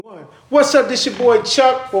What's up? This your boy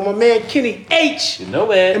Chuck with my man Kenny H. You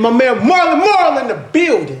know it. And my man Marlon Marlon in the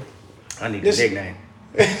building. I need a nickname.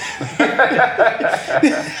 This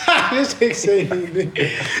nigga say nickname.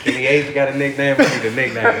 Kenny H got a nickname. I need a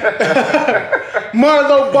nickname.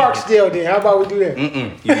 Marlo Barksdale then. How about we do that?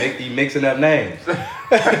 You mixing up names.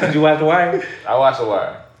 Did you watch The Wire? I watched The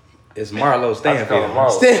Wire. It's Marlo Stanfield.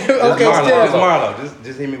 Okay, It's Marlo.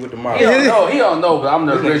 Just hit me with the Marlo. He don't know, but I'm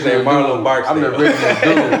the original Marlo dude. Barksdale. I'm the original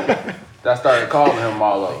dude that started calling him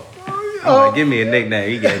Marlo. Give me a nickname.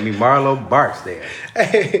 He gave me Marlo Barksdale.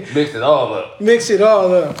 Hey, Mixed it all up. mix it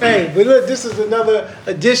all up. Hey, but look, this is another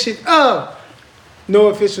edition of No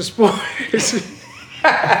Official Sports.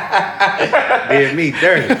 Did me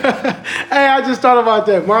dirty. Hey, I just thought about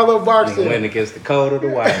that. Marlo Nigga Barksdale. went against the code of The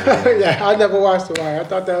Wire. Yeah, I never watched The Wire. I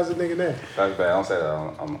thought that was a nigga name. That's bad. Don't say that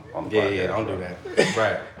on the podcast. Yeah, don't do that.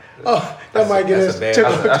 Right. Oh, that might get us. That's a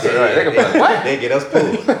took- bad. That's right. They can be like, what? They get us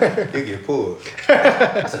pulled. You get pulled.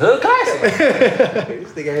 That's a hood classic.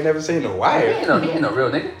 This nigga ain't never seen The He Wire. ain't no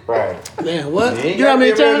real nigga. Right. Man, what? You ain't You know how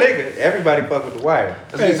many gotta be a real times? nigga. Everybody fuck with The Wire.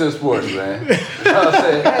 Let's get to the sports, man. You know what I'm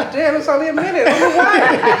saying? God damn, it's only a minute on The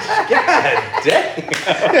Wire. God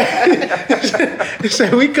damn. So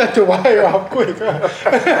we cut the wire off quick, huh?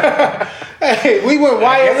 Hey, we went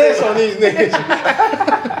wireless on these niggas.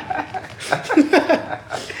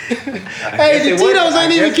 Hey, the Tito's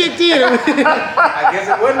ain't even kicked in. I guess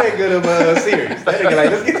it wasn't that good of a series. That nigga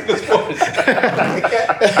like, let's get to the sports.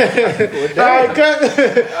 All right, cut.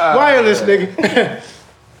 Wireless, nigga.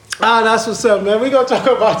 Ah, that's what's up, man. We gonna talk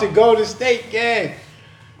about the Golden State gang.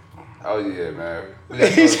 Oh, yeah, man.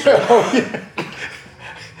 He said, oh yeah.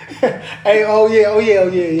 Hey, oh yeah.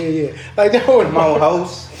 Like that was Come on,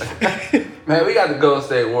 host. Man, we got the Golden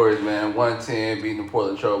State Warriors, man. 110 beating the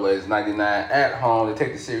Portland Trailblazers 99 at home. They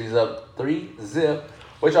take the series up 3-0.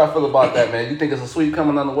 What y'all feel about that, man? You think it's a sweep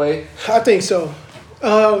coming on the way? I think so.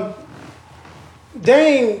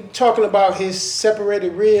 Dame talking about his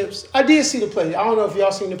separated ribs. I did see the play. I don't know if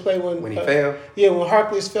y'all seen the play when He fell? Yeah, when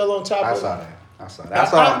Harkless fell on top I of saw him. that. I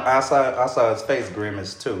saw his face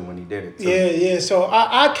grimace too when he did it too. Yeah. So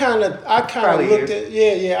I kind of Probably looked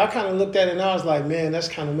is. at I kind of looked at it and I was like, man, that's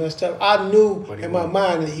kind of messed up. I knew But he in my wasn't.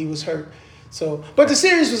 mind that he was hurt. So, but the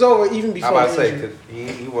series was over even I'm before. about to the say, injury.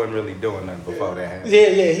 because he wasn't really doing nothing before that happened.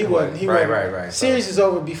 Yeah, he wasn't. He Right, wasn't. right. Series is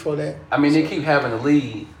over before that. I mean, they keep having the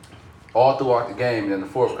lead all throughout the game, and then the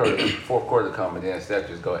fourth quarter come, and then Steph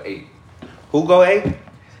just go 8. Who go 8?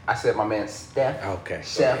 I said my man Steph. Okay.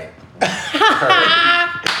 Steph.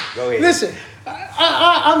 Go ahead. Listen,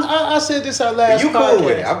 I said this our last. You cool podcast.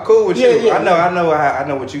 with it. I'm cool with Yeah, you. yeah, I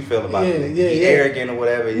know what you feel about it. Yeah. He arrogant or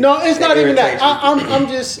whatever. No, it's not even that.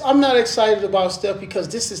 irritates you. I'm not excited about Steph because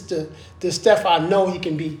this is the Steph I know he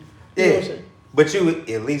can be. You know what I'm saying? But you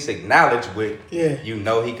at least acknowledge what Yeah. you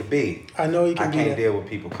know he could be. I know he can I be can't that. deal with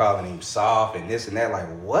people calling him soft and this and that. Like,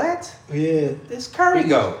 what? Yeah. This Curry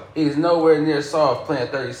go. He's nowhere near soft, playing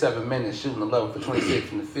 37 minutes, shooting 11 for 26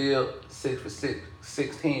 from the field, 6 for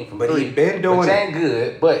 16 from But 3. he been doing which it. ain't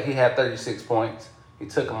good, but he had 36 points. He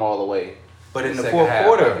took them all away. But in the Second fourth half,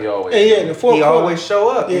 quarter, he always And in the fourth he quarter, always show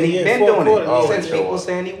up. Yeah, and he yeah, been fourth doing quarter, it. always Since show people up.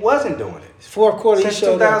 saying he wasn't doing it. fourth quarter he Since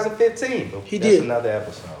showed up. 2015. But He that's did. another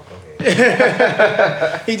episode. Go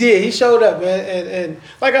ahead. He did. He showed up, man. And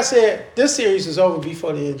like I said, this series was over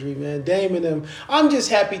before the injury, man. Dame and them. I'm just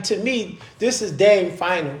happy. To me, this is Dame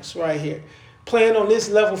Finals right here. Playing on this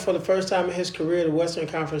level for the first time in his career, the Western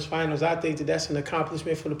Conference Finals, I think that's an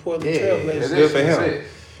accomplishment for the Portland Yeah, Trailblazers. it's It good is, for it's him. it.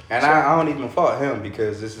 And I don't even fault him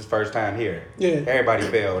because this is his first time here. Yeah. Everybody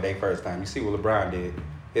failed their first time. You see what LeBron did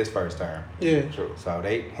his first time. Yeah. True. So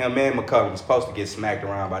him and McCollum supposed to get smacked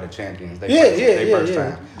around by the champions. They first Yeah.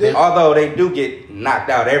 time. They- Although they do get knocked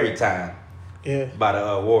out every time Yeah. by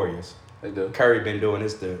the Warriors. They do. Curry been doing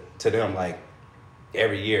this to them like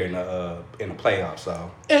every year in the playoffs.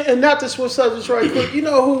 So And not to switch subjects right quick, you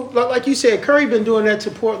know who, like you said, Curry been doing that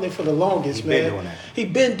to Portland for the longest, He man. been doing that. He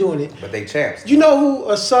been doing it. but they champs. You know who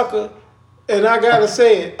a sucker, and I gotta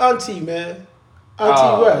say it, Auntie, man.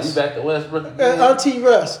 Auntie Russ. You back to Westbrook again? Auntie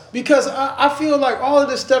Russ. Because I feel like all of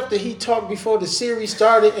the stuff that he talked before the series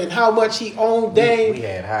started and how much he owned Dame. We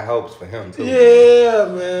had high hopes for him too. Yeah,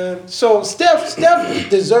 man. So Steph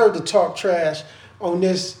deserved to talk trash on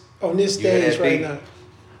this You hear stage that, right B? now.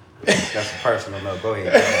 That's a personal note. Go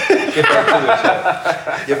ahead. Get back to it,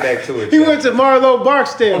 Chuck. Get back to it. He Chuck. went to Marlo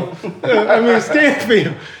Barksdale.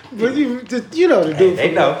 Stanfield. But you know the dude. They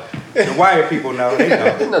from- know. The Wire people know. They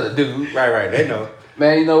know. Another dude. Right. They know.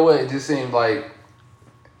 Man, you know what? It just seemed like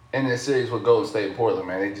in this series with Golden State and Portland,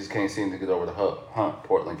 man, they just can't seem to get over the hump.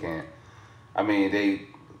 Portland can't. I mean, they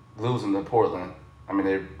losing to Portland. I mean,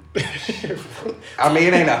 they're I mean,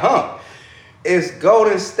 it ain't a hump. It's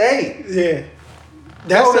Golden State. Yeah.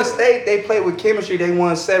 Golden State, they play with chemistry. They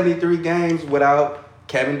won 73 games without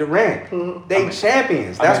Kevin Durant. Mm-hmm. They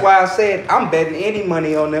champions. That's why I said I'm betting any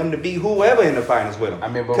money on them to beat whoever in the finals with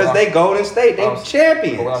them. Because they Golden State, they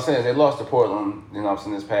champions. But what I'm saying is they lost to Portland, you know what I'm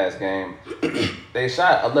saying, this past game. They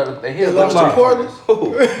shot 11, they hit They lost to Portland?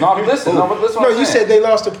 No, listen, what I'm saying. you said they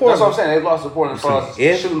lost to Portland. That's what I'm saying. They lost to Portland as far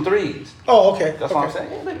as shooting threes. Oh, okay. That's what I'm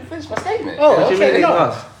saying. Yeah, let me finish my statement. Oh, What you okay. mean they No.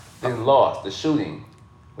 lost? They lost the shooting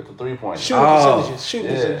with the 3-pointers. Shooting percentages.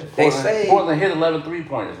 Shooting Yeah, percentages. They say- Portland hit 11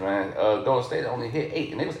 3-pointers, man. Golden State only hit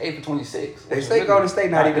 8, and they was 8 for 26. They which say is Golden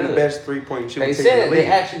State not even good. the best 3-point shooting They team in said the they league.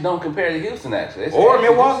 actually don't compare to Houston, actually. They said Or actually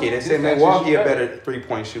Milwaukee. They Houston said actually Milwaukee a shoot better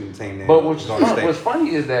 3-point shooting team than But what's Golden State.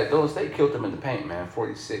 funny is that Golden State killed them in the paint, man.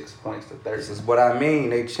 46 points to 30. This is what I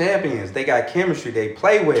mean. They champions. They got chemistry. They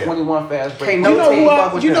play well. 21 fast break. Can't You know team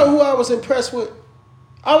fuck with you know them. who I was impressed with?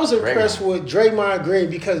 I was impressed with Draymond Green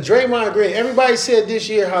because Draymond Green, everybody said this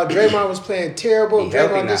year how Draymond was playing terrible. He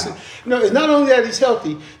healthy Draymond, now. no, it's not only that he's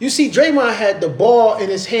healthy. You see, Draymond had the ball in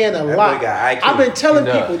his hand a That lot. boy got IQ. I've been telling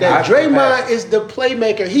He does. people that IQ Draymond pass. is the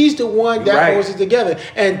playmaker. He's the one that right. holds it together.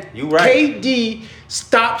 And You right. KD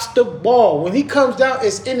stops the ball. When he comes down,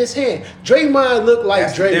 it's in his hand. Draymond looked like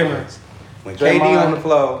That's the Draymond. difference. When KD Draymond- on the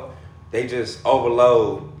floor, they just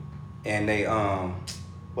overload and they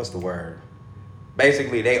what's the word?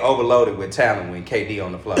 Basically, they overloaded with talent when KD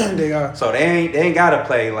on the floor. They are. So they ain't gotta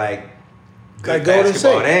play like good Like Golden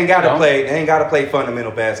basketball. State. They ain't gotta No. play. They ain't gotta play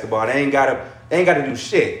fundamental basketball. They ain't gotta do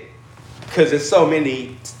shit. Cause there's so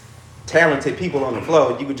many talented people on the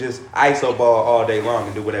floor. You could just ISO ball all day long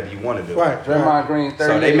and do whatever you want to do. Right. Draymond Green, 38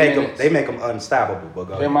 So they make minutes. them unstoppable. But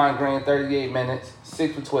go ahead. Draymond Green, 38 minutes,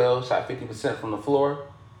 6 for 12, shot 50% from the floor,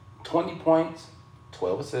 20 points,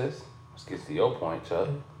 12 assists. Let's get to your point, Chuck.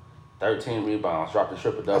 13 rebounds, dropped a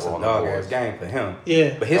triple That's double a on the dog board. ass game for him.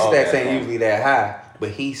 Yeah. But his Dog stats ass ain't game. usually that high. But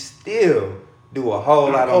he still do a whole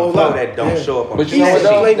lot Whole on the floor lot, that don't yeah. show up on But the you know what,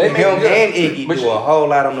 stat though? sheet. They Him made it and good. Iggy But do you- a whole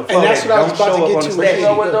lot on the floor that's that what I was don't about to show get up on the to. stat But you know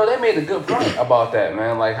sheet. what, though? They made a good point about that,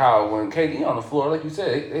 man. Like how when KD on the floor, like you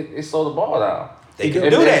said, they slow the ball down. They He can do.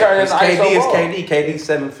 do If they turn that. into 'Cause KD ISO is ball. KD. KD's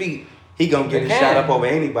 7 feet. He gonna get They his can. shot up over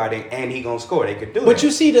anybody, and he gonna score. They could do But that. you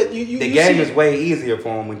see that you the you game see, is way easier for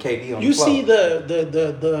him when KD on you the floor. see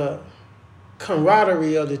the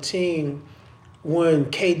camaraderie of the team when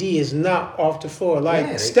KD is not off the floor. Like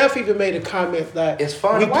Yeah, Steph even made a comment that It's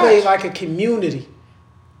fun we to play watch. like a community.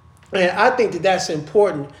 And I think that that's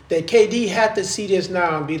important. That KD had to see this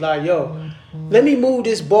now and be like, "Yo, let me move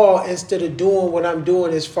this ball instead of doing what I'm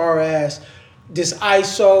doing as far as this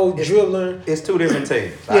ISO dribbling." It's two different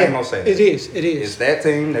teams. I ain't gonna say that. it is. It It's is. that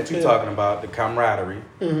team that you're Yeah. Mm-hmm. talking about, the camaraderie,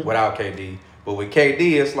 without KD. But with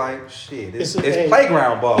KD, it's like, shit, it's hey,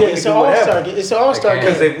 playground ball. Yeah, We it's can an do all whatever. star. It's an all star They game.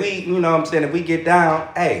 Because if we, you know what I'm saying, if we get down,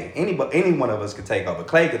 hey, any one of us could take over.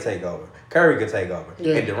 Clay could take over. Curry could take over.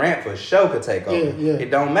 Yeah. And Durant for sure could take over. Yeah, yeah.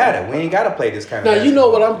 It don't matter. We ain't got to play this kind Now of you know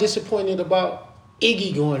what basketball. I'm disappointed about?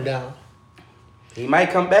 Iggy going down. He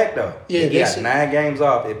might come back, though. Yeah, he they got said- 9 games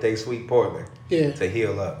off if they sweep Portland Yeah. to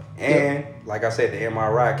heal up. And, like I said, the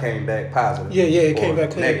MRI came back positive. Yeah, it came or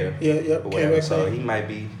back clean. negative. Yeah, or came whatever. back So clean. he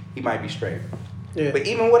might be straight. Yeah. But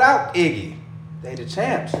even without Iggy, they the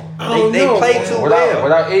champs. I don't They know, play man. too Without well.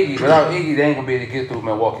 without Iggy, they ain't gonna be able to get through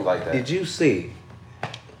Milwaukee like that. Did you see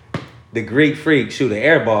the Greek freak shoot an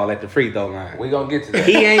air ball at the free throw line? We gonna get to that.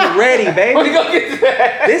 He ain't ready, We baby. gonna get to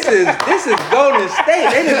that. This is Golden State.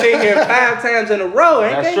 They done been here 5 times in a row,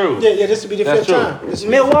 ain't That's they? true. Yeah, this will be the That's fifth true. time. This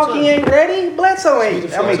will be the fifth Milwaukee time. ain't ready. Bledsoe ain't.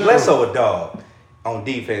 the I mean, first time. Bledsoe a dog on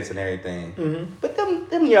defense and everything. Mm-hmm. But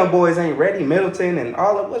them young boys ain't ready. Middleton and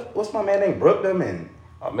all of what's my man name? Brooklyn and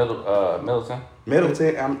Middleton.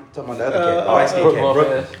 Middleton. I'm talking about the other cat. uh, Oh, I see Brook cat.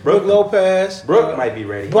 Lopez. Brooke Lopez. Brook might be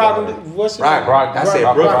ready. Brogdon. What's his name? Brogdon. I said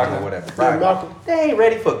Brogdon. Brooklyn Brogdon. or whatever. Yeah, Brogdon. Malcolm. They ain't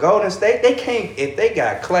ready for Golden State. They can't. If they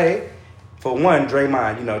got Clay, for one,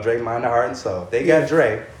 Draymond. You know, Draymond the heart and soul. If they got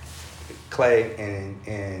Dre, Clay,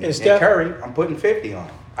 and Steph? Curry, I'm putting 50 on.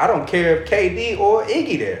 'em. I don't care if KD or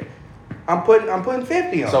Iggy there. I'm putting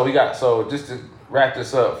 50 on. So just to wrap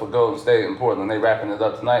this up for Golden State and Portland, they wrapping it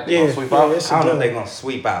up tonight. They Yeah, gonna sweep yeah, out. it's- I don't know if done. they're gonna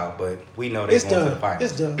sweep out, but we know they're It's going to the done.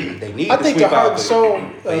 finals. It's done. They need I to think sweep the out heart and soul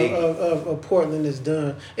for Iggy. of Portland is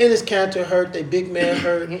done. And his Cantor hurt. They big man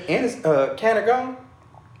hurt. And it's Cantor gone.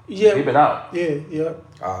 Yeah. He been out. Yeah.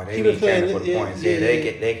 Oh, they He been need Cantor playing for the it, points. yeah, Yeah,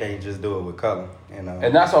 yeah. they can't just do it with color. You know.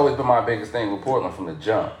 And that's always been my biggest thing with Portland from the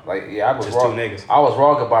jump. Like, I was Just wrong. two niggas. I was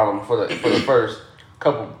wrong about them for the first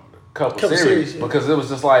couple Couple series series, yeah. because it was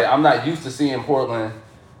just like I'm not used to seeing Portland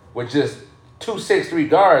with just 2 6'3"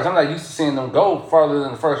 guards. I'm not used to seeing them go farther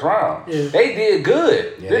than the first round. Yeah. They did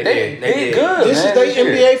good. Yeah, they they did did. good. This man, is the this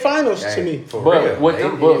year. NBA Finals to me. For But real. what They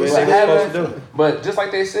them- did but what what they happened- supposed to do. But just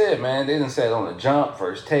like they said, man, they didn't say it on the jump,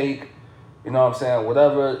 first take. You know what I'm saying?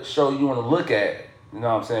 Whatever show you want to look at. You know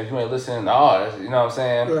what I'm saying? If you ain't listening to ours, you know what I'm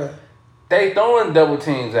saying? Right. They throwing double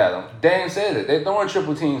teams at him. Dame said it. They throwing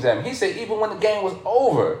triple teams at him. He said even when the game was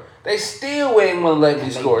over, they still wouldn't want to let me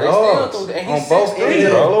score. They still Dogs. threw. And On he's both 6'3", ends of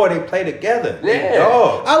the bro. floor, they play together. They Yeah.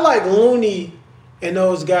 dogs. I like Looney and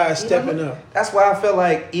those guys stepping up. That's why I feel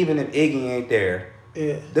like even if Iggy ain't there,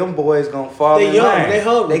 Yeah. them boys gonna fall They in young, line. they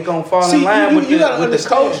hungry. They gonna fall See, in line you gotta with the understand.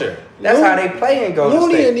 culture. That's Looney- how they play in Golden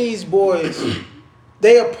Looney State. and these boys,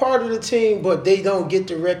 they are part of the team, but they don't get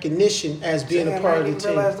the recognition as being a Damn, part I of the didn't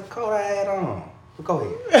team. realize the coat I had on. But go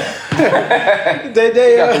ahead.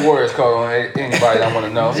 They He got the Warriors coat on. Anybody that want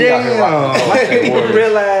to know? He out here rocking the Damn, Golden I State didn't even Warriors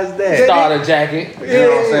realize that. starter jacket. You know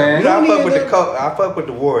what I'm saying? You know, I Looney fuck and with the them- I fuck with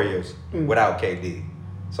the Warriors without KD,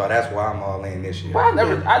 so that's why I'm all in this year. Well,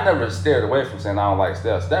 I never steered away from saying I don't like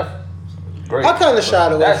Steph. Steph, great. I kind of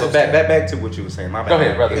shied away. That's from So back to what you were saying. My bad. Go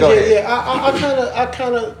ahead, brother. Go Yeah, ahead. yeah. I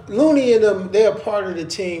kind of Looney and them. They're a part of the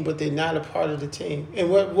team, but they're not a part of the team. And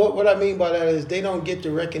what I mean by that is they don't get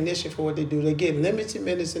the recognition for what they do. They get limited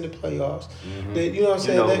minutes in the playoffs. They, you know what I'm You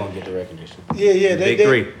saying? know They- we're gonna get the recognition. Yeah, Big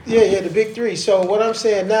three. Yeah, the big three. So what I'm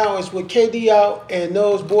saying now is with KD out and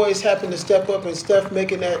those boys happen to step up and Steph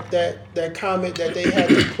making that comment that they had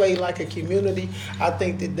to play like a community, I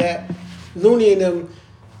think that Looney and them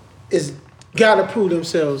is gotta prove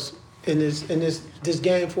themselves in this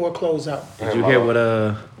game for a closeout. Did you hear what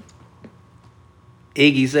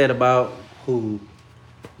Iggy said about who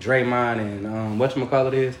Draymond and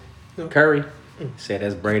whatchamacallit is? No. Curry? Said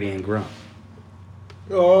that's Brady and Grump.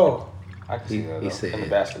 Oh, I can see He that though. said- From the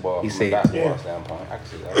basketball, he from said- a basketball Yeah. standpoint. I can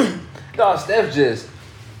see that. Dog, Steph just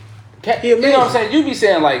He you know what I'm amazing. saying? You be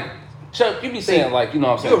saying like Chuck, you be saying like, you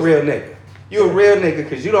know what I'm You a saying? real nigga. You a real nigga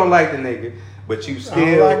because you don't like the nigga, but you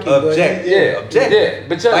still like it, but object. yeah, objective. yeah,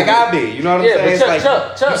 but Chuck- like I be. You know what I'm Yeah, saying? but It's Chuck-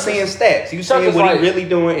 like Chuck- you seeing stats. You Chuck seeing is what like- he really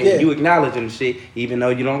doing, and Yeah. you acknowledging the shit, even though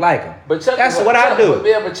you don't like him. But Chuck, That's but what I Chuck- do. But,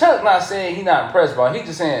 yeah, but Chuck not saying he not impressed by it. He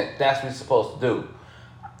just saying that's what he's supposed to do.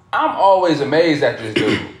 I'm always amazed at this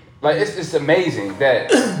dude. Like it's amazing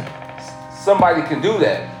that somebody can do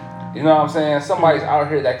that. You know what I'm saying? Somebody's out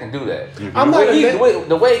here that can do that. I'm The not way he- ama-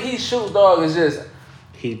 the way he shoots, dog, is just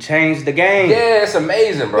He changed the game. yeah, it's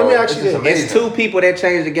amazing, bro. Let me ask It's you just this. It's two people that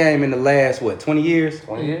changed the game in the last 20 years.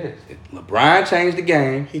 20 years. LeBron changed the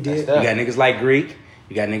game. he did. That's You got niggas like Greek.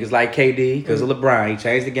 You got niggas like KD because of LeBron. He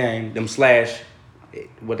changed the game. Them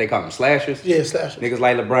what they call them, slashers. Yeah, slash. Niggas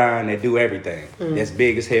like LeBron that do everything. That's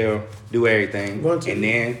big as hell, do everything. One, two. And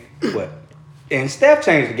then what? And Steph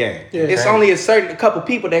changed the game. Yeah. It's only a couple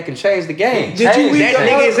people that can change the game. Did you read that the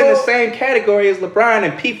nigga is in the article? same category as LeBron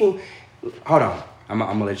and people. Hold on. I'm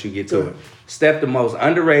gonna let you get to Go it. Steph the most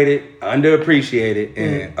underrated, underappreciated,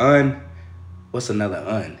 and what's another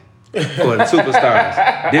for the superstars?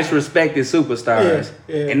 Disrespected superstars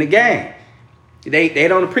Yeah, yeah. in the game. They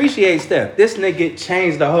don't appreciate Steph. This nigga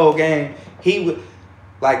changed the whole game. He would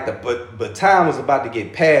like the baton was about to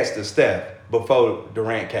get passed to Steph before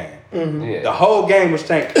Durant came. Yeah. The whole game was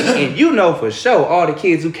changed, and you know for sure all the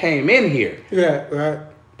kids who came in here, Yeah, right.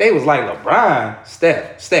 they was like LeBron,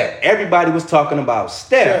 Steph. Everybody was talking about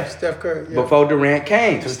Steph Curry. Yeah. before Durant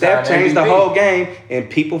came. Two-time Steph changed the MVP. whole game, and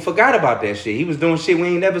people forgot about that shit. He was doing shit we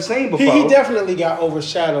ain't never seen before. He definitely got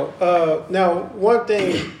overshadowed. Now, one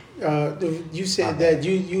thing you said that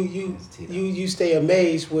you stay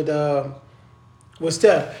amazed with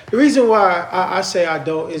Steph. The reason why I say I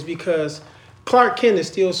don't is because Clark Kent is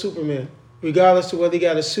still Superman, regardless of whether he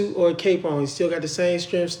got a suit or a cape on. He still got the same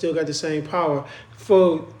strength, still got the same power.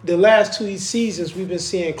 For the last 2 seasons, we've been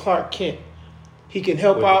seeing Clark Kent. He can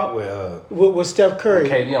help out with Steph Curry.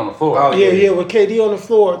 KD on the floor. Oh, Yeah, with KD on the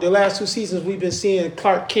floor, the last 2 seasons we've been seeing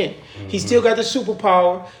Clark Kent. He still got the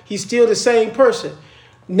superpower. He's still the same person.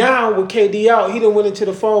 Now with KD out, he done went into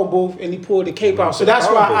the phone booth and he pulled the cape out. So that's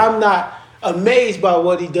why I'm not amazed by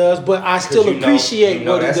what he does, but I still appreciate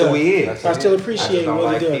what he that's does. who he is. I still I appreciate just don't what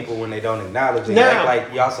like he does. people when they don't acknowledge it. Now- Act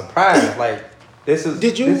like y'all surprised. Like this is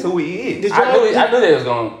Did you- this who he is. did I knew they was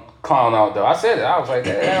gonna clown out though. I said it. I was like,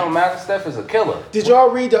 that don't matter. Steph is a killer. Did y'all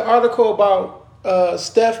read the article about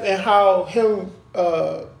Steph and how him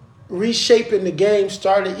reshaping the game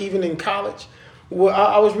started even in college? Well,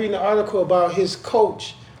 I was reading an article about his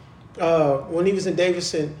coach when he was in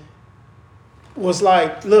Davidson was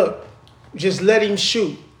like, look, just let him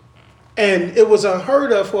shoot. And it was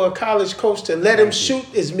unheard of for a college coach to let him shoot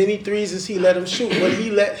as many threes as he let him shoot, but he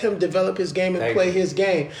let him develop his game and play his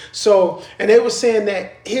game. So, and they were saying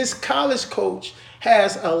that his college coach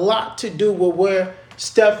has a lot to do with where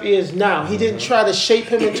Steph is now. He didn't try to shape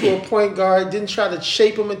him into a point guard, didn't try to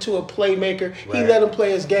shape him into a playmaker. He let him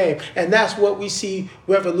play his game. And that's what we see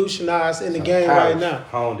revolutionized in the game right now.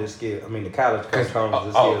 Honed his skill. I mean, the college coach honed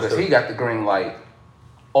his Oh, skills. because he got the green light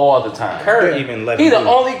all the time. Curry even let He him the do it.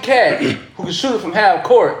 only cat who can shoot it from half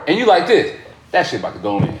court, and you like this. That shit about to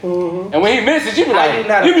go in. Mm-hmm. And when he misses, you be I do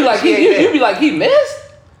not like, he missed.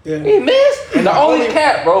 Yeah. He missed. And the the only only-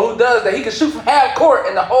 cat, bro, who does that, he can shoot from half court,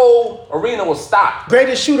 and the whole arena will stop.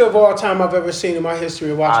 Greatest shooter of all time I've ever seen in my history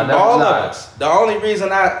of watching. I know. All of Nah. us. The only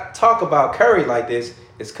reason I talk about Curry like this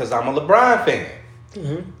is because I'm a LeBron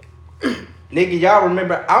fan. Nigga, y'all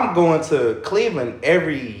remember I'm going to Cleveland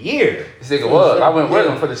every year. This nigga was. I went with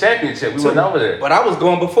him for the championship. We went over there. But I was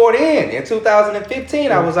going before then. In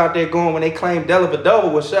 2015, I was out there going when they claimed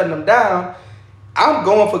Dellavedova was shutting them down. I'm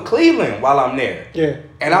going for Cleveland while I'm there. Yeah.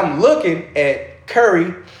 And I'm looking at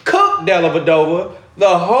Curry cook Dellavedova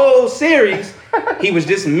the whole series. He was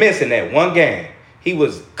just missing that one game. He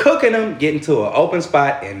was cooking him, getting to an open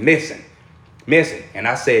spot and missing. And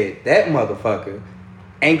I said, that motherfucker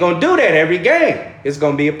ain't gonna do that every game. It's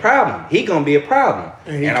gonna be a problem. He gonna be a problem.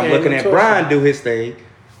 And And I'm looking at Brian do his thing.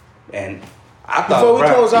 And I thought Before we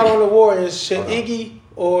Brian- close out on the Warriors, should Hold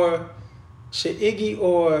on. Iggy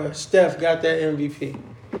or Steph got that MVP?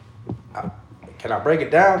 Can I break it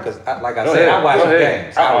down? Because like I Go said, ahead. I watched Go the ahead.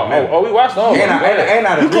 games. I remember. Oh, we watched all of them. And Go ahead.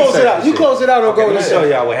 I You close it out. You close it out or Okay, go let to me show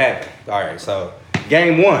Steph. y'all what happened. All right, so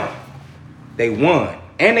game 1, they won.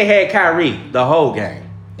 And they had Kyrie the whole game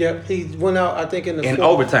Yep, he went out, I think, in the in fourth.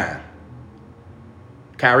 overtime.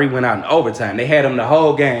 Kyrie went out in overtime. They had him the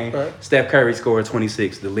whole game. Right. Steph Curry scored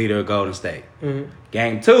 26, the leader of Golden State. Mhm.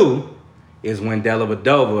 Game 2 is when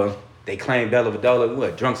Dellavedova, they claimed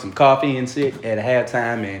Dellavedova, drunk some coffee and shit at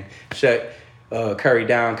halftime and shut Curry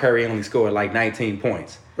down. Curry only scored like 19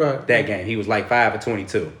 points. Right. That game. He was like 5 of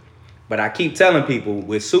 22. But I keep telling people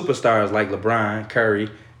with superstars like LeBron, Curry,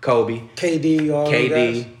 Kobe, KD, all those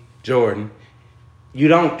KD, guys. Jordan, you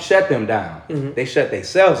don't shut them down. They shut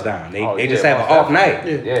themselves down. They, Oh, they yeah, just have an most off night.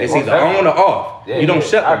 definitely. Yeah, It's most either definitely. on or off. Yeah, you don't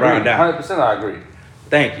shut I LeBron agree. down. 100% I agree.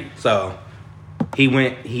 Thank you. So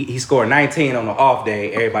he scored 19 on the off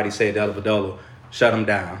day. Everybody said Dellavedova shut him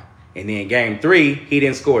down. And then game 3, he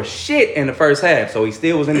didn't score shit in the first half. So he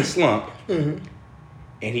still was in the slump.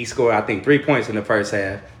 And he scored, I think, 3 points in the first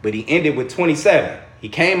half. But he ended with 27. He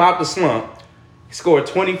came out the slump. He scored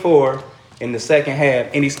 24 in the second half.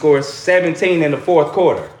 And he scored 17 in the fourth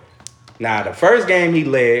quarter. Now, the first game he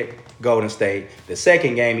led Golden State. The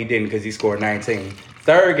second game he didn't because he scored 19.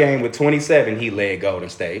 Third game with 27, he led Golden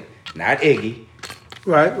State. Not Iggy.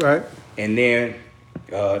 Right. And then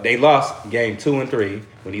they lost game 2 and 3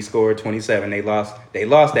 when he scored 27. They lost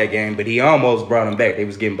that game, but he almost brought them back. They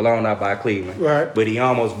was getting blown out by Cleveland. Right. But he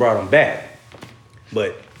almost brought them back.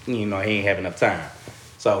 But, he ain't have enough time.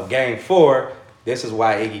 So game 4, this is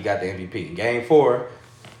why Iggy got the MVP. Game 4,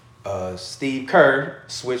 Steve Kerr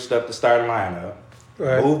switched up the starting lineup.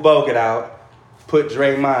 Right. Moved Bogut out. Put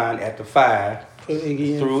Draymond at the 5. Put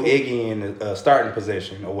Iggy in Threw for- Iggy in the starting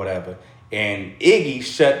position or whatever. And Iggy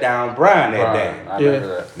shut down Brian that day. I remember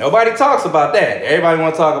that. Nobody talks about that. Everybody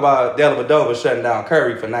want to talk about Dellavedova shutting down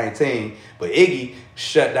Curry for 19, but Iggy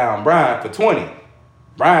shut down Brian for 20.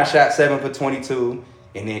 Brian shot 7 for 22,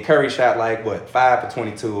 and then Curry shot 5 for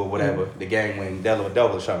 22 or whatever, the game when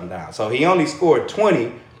Dellavedova shut him down. So he only scored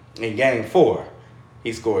 20 in game 4.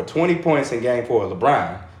 He scored 20 points in game 4 of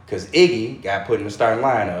LeBron because Iggy got put in the starting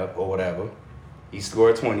lineup or whatever. He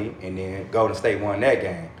scored 20, and then Golden State won that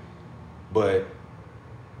game. But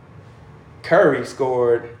Curry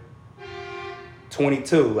scored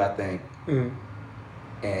 22, I think.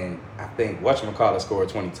 And I think whatchamacallit scored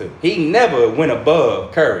 22. He never went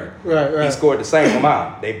above Curry. Right. He scored the same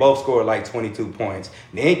amount. They both scored like 22 points.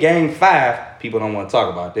 Then game 5, people don't want to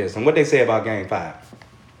talk about this. And what they say about game 5?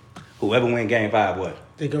 Whoever win game 5, what?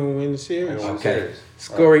 They're going to win the series. They won. Okay.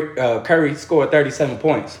 Serious. Curry scored 37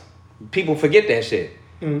 points. People forget that shit.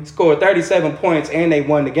 Scored 37 points and they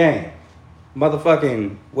won the game.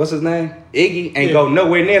 Motherfucking, what's his name? Iggy ain't go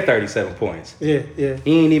nowhere near 37 points. Yeah.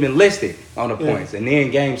 He ain't even listed on the points. And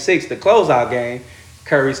then game 6, the closeout game,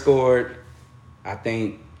 Curry scored, I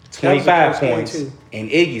think, 25 close game, points. too. And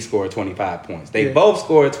Iggy scored 25 points. They Yeah. both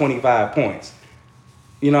scored 25 points.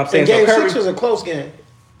 You know what I'm saying? And game So Curry, 6 was a close game.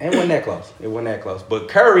 it wasn't that close. It wasn't that close. But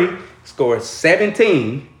Curry scored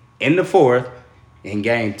 17 in the fourth in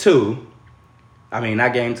game 2.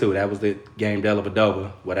 not game 2. That was the game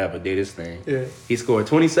Dellavedova, whatever, did his thing. Yeah. He scored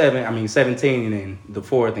 17 in the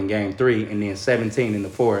fourth in game 3, and then 17 in the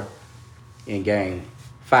fourth in game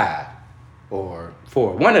 5 or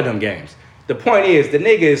 4. One of them games. The point is, the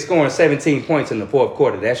nigga is scoring 17 points in the fourth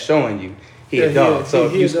quarter. That's showing you he a dog. So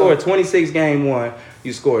if you scored 26 game 1,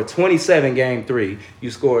 you scored 27 game 3,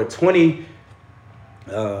 you scored 22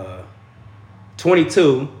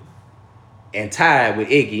 and tied with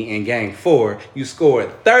Iggy in game 4. You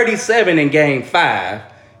scored 37 in game 5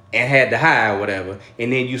 and had the high or whatever.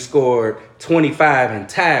 And then you scored 25 and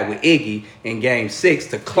tied with Iggy in game 6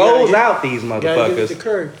 to close out these motherfuckers. Give it to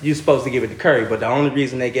Curry. You're supposed to give it to Curry, but the only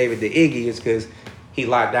reason they gave it to Iggy is because he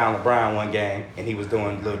locked down LeBron one game and he was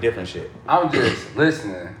doing a little different shit. I'm just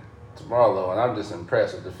listening to Marlo, and I'm just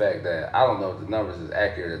impressed with the fact that I don't know if the numbers is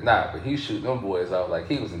accurate or not, but he's shooting them boys off like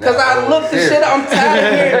he was in that. Because I looked at shit, I'm tired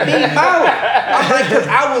of hearing me out. I'm like, because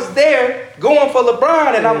I was there going for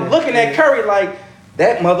LeBron, and I'm looking at Curry like,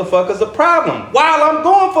 that motherfucker's a problem while I'm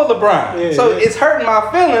going for LeBron. It's hurting my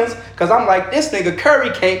feelings because I'm like, this nigga Curry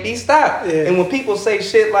can't be stopped. Yeah. And when people say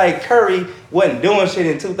shit like Curry wasn't doing shit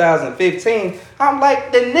in 2015, I'm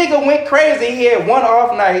like, the nigga went crazy. He had one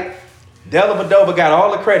off night. Dellavedova got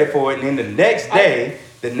all the credit for it. And then the next day,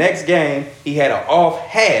 the next game, he had an off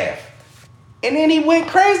half. And then he went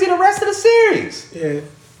crazy the rest of the series. Yeah.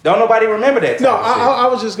 Don't nobody remember that time. No, I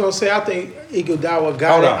was just gonna say I think Iguodala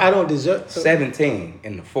got Hold it. on. I don't deserve 17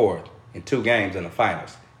 in the fourth in 2 games in the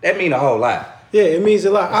finals. That mean a whole lot. Yeah, it means a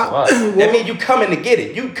lot. That mean you coming to get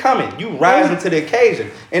it. You coming. You rising to the occasion.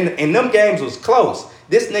 And them games was close.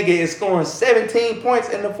 This nigga is scoring 17 points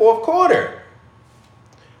in the fourth quarter.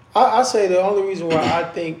 I say the only reason why I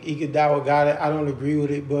think Iguodala got it, I don't agree with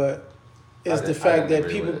it, but it's the fact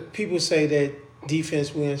that people say that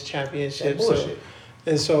defense wins championships. That bullshit.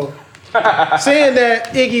 And so, saying that,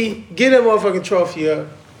 Iggy, get that motherfucking trophy up.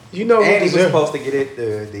 You know And he was deserves supposed to get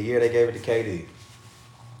it the year they gave it to KD.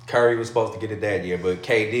 Curry was supposed to get it that year, but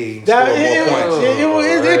KD scored more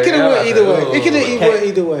points. It could have went either way. It could have went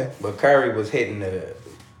either way. But Curry was hitting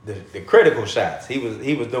the critical shots. He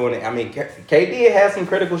was doing it. I mean, KD had some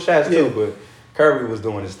critical shots too, but Curry was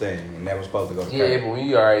doing his thing, and that was supposed to go to Curry. Yeah, but when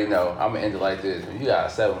you already know, I'm gonna end it like this. When you got a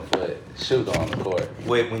 7-foot shooter on the court,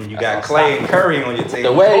 When you got Clay and Curry on your team,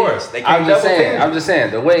 the way of course, they can't I'm just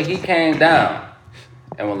saying, the way he came down,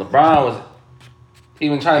 and when LeBron was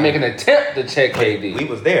even trying to make an attempt to check KD, we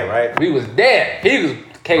was there, right? we was there.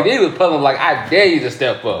 KD was pulling like, I dare you to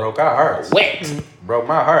step up. Broke our hearts. Wet, Broke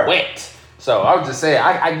my heart. wet. So I'm just saying,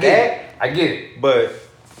 I get it. I get it. But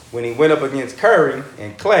when he went up against Curry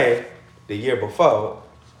and Clay the year before,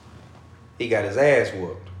 he got his ass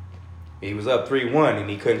whooped. He was up 3-1 and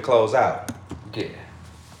he couldn't close out. Yeah.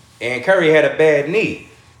 And Curry had a bad knee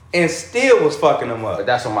and still was fucking him up. But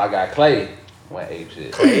that's when my guy Clay went ape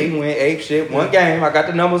shit. Clay went ape shit. One game. I got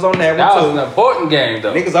the numbers on that That one was too. an important game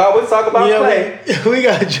though. Niggas always talk about Clay. We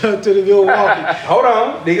got to jump to the Milwaukee. Hold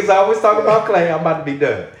on. Niggas always talk about Clay. I'm about to be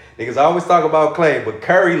done. Niggas always talk about Clay, but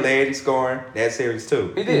Curry led in scoring that series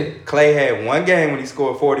too. He did. Clay had one game when he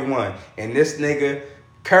scored 41. And this nigga,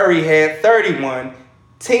 Curry had 31,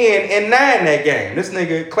 10, and 9 that game. This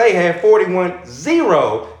nigga, Clay had 41,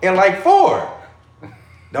 0, and like 4.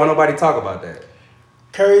 Don't nobody talk about that.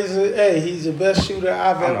 Curry's he's the best shooter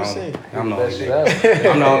I've ever seen. I'm the only Best shit nigga. ever.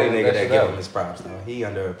 I'm the only nigga Best that shit give ever. him his props though. He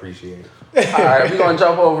underappreciated. All right, we're going to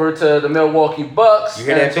jump over to the Milwaukee Bucks You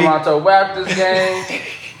hear and that, P? Toronto Raptors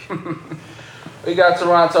game. We got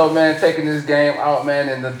Toronto, man, taking this game out, man,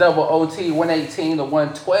 in the double OT,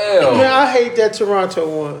 118-112. Man, I hate that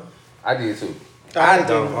Toronto one. I did too. I hate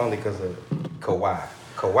don't that one. only because of Kawhi.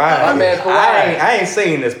 Kawhi. My man Kawhi. I ain't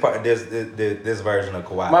seen this part. This version of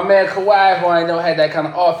Kawhi. My man Kawhi, who I know had that kind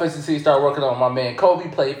of offense until he started working on. My man Kobe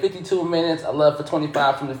played 52 minutes, 11 for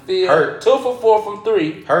 25 from the field, Hurt. 2 for 4 from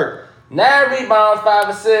 3, Hurt. 9 rebounds, 5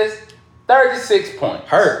 assists, 36 points.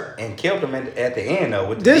 Hurt and killed him at the end though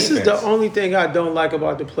with the This defense. is the only thing I don't like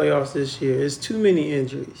about the playoffs this year. It's too many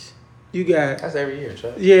injuries. You got That's every year,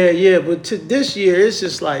 Chuck. yeah, but to this year it's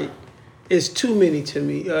just like it's too many to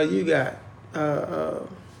me. You got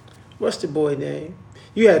what's the boy name?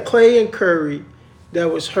 You had Clay and Curry that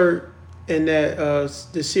was hurt in that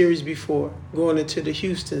the series before going into the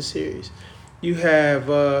Houston series. You have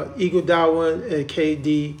Iguodala and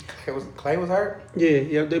KD. Clay was hurt?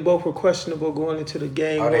 Yeah, they both were questionable going into the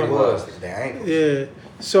game. Oh, they one. was. The ankles. Yeah.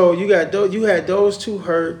 So you got you had those two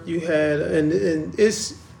hurt. You had and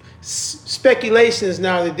it's speculations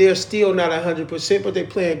now that they're still not 100%, but they're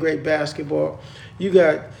playing great basketball. You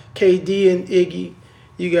got KD and Iggy.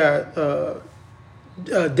 You got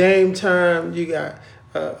Dame time. You got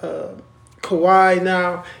Kawhi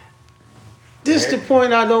now. This the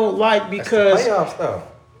point I don't like because playoffs though.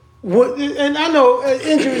 and I know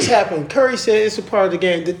injuries happen. Curry said it's a part of the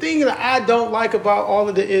game. The thing that I don't like about all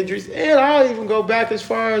of the injuries, and I'll even go back as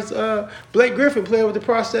far as Blake Griffin playing with the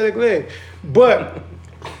prosthetic leg, but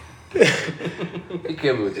He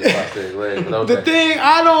killed me with this prosthetic leg. But okay. the thing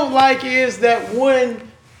I don't like is that when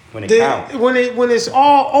When it counts. when it's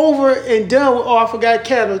all over and done with, I forgot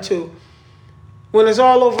Candle too. When it's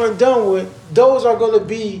all over and done with, those are going to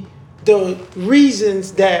be the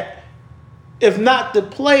reasons that, if not the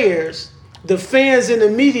players, the fans and the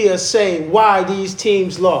media say why these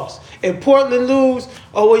teams lost. If Portland lose,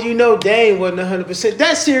 oh well, you know Dame wasn't 100%.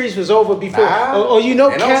 That series was over before. Nah, or you know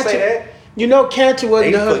they don't say that. You know Cantor They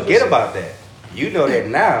wasn't 100%. forget about that. You know that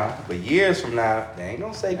now, but years from now, they ain't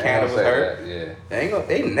gonna say Canada was hurt. That, yeah.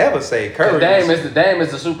 They never say Curry. Dame is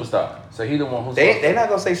the superstar. So he the one who's They not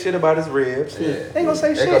gonna say shit about his ribs. Yeah. They ain't gonna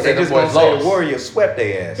say They shit. gonna say They the just boys gonna say lost. the Warriors swept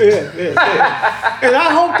their ass. Yeah. And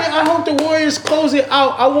I hope the Warriors close it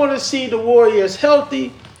out. I want to see the Warriors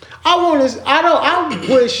healthy. I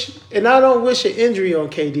wish, and I don't wish an injury on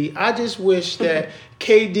KD. I just wish that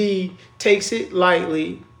KD takes it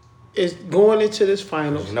lightly. Is going into this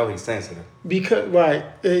finals You know he's sensitive. because right.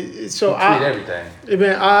 So tweet I, everything.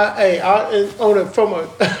 man, from a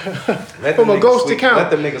Let from them a niggas ghost sweep- account.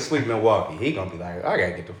 Let them niggas sweep Milwaukee. He gonna be like, I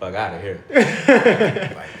gotta get the fuck out of here.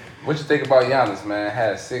 What you think about Giannis, man?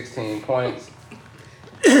 Had 16 points.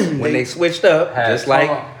 When they switched up, Had just like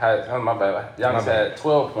my bad. Giannis bad. had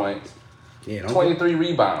 12 points, yeah, 23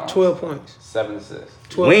 rebounds, 12 points. 7 assists.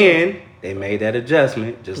 12 when they made that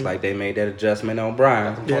adjustment, just like they made that adjustment on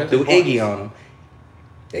Brian, Yeah. threw Iggy on him.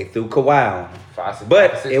 They threw Kawhi on him. 5,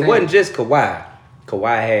 But 16. it wasn't just Kawhi.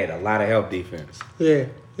 Kawhi had a lot of help defense. Yeah.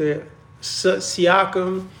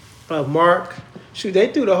 Siakam, Mark. Shoot,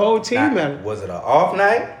 they threw the whole team at him. Was it an off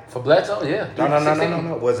night? For Bledsoe, yeah.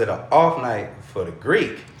 No. Was it an off night for the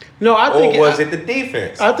Greek? No, I think Or was it the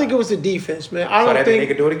defense? I think it was the defense, man. I so don't that think they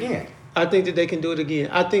could do it again. I think that they can do it again.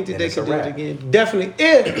 I think that Then they it's can a do it wrap. again. Definitely.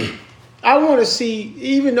 If I want to see,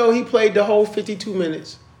 even though he played the whole 52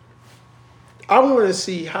 minutes, I want to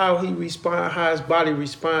see how his body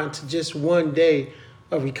respond to just one day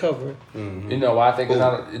of recovery. You know why I think it's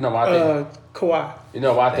not. You know why I think. Kawhi. You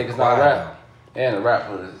know why I think it's not a Kawhi, rap. And the rap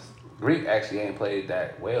was Greek actually ain't played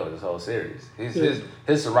that well this whole series.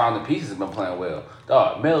 His surrounding pieces have been playing well.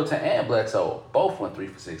 Dog, Middleton and Bledsoe both went 3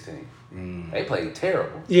 for 16. They played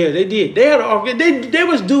terrible. Yeah, they did. They had they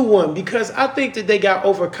was due one because I think that they got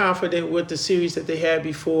overconfident with the series that they had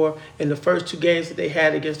before in the first 2 games that they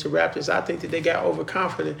had against the Raptors. I think that they got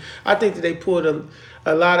overconfident. I think that they pulled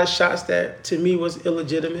a lot of shots that to me was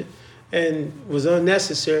illegitimate and was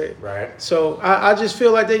unnecessary. Right. So I just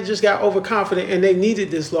feel like they just got overconfident and they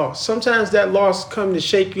needed this loss. Sometimes that loss come to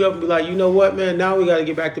shake you up and be like, you know what, man, now we got to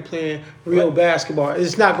get back to playing real basketball.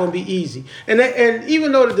 It's not going to be easy. And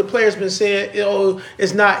even though the players been saying, oh,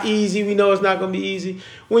 it's not easy, we know it's not going to be easy.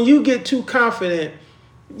 When you get too confident,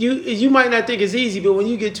 you might not think it's easy, but when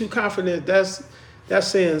you get too confident, that's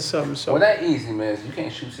saying something. So When that easy, man, you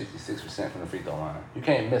can't shoot 66% from the free throw line. You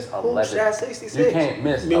can't miss 11. shot 66? You can't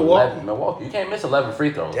miss Milwaukee. 11. Milwaukee. You can't miss 11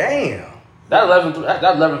 free throws. Damn. That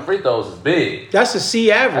 11 free throws is big. that's a C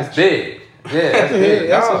average. That's big. Yeah, that's big.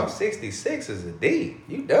 That's Dog, 66 is a D.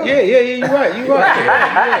 You done. Yeah, you're right. You're right.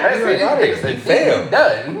 That's You failed.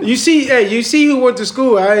 done. You see who went to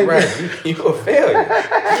school. I ain't Right. You a failure.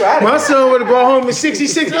 You out My of son would have brought home a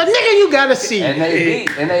 66. Nigga, you gotta see. And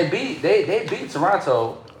they beat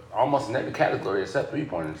Toronto almost in every category except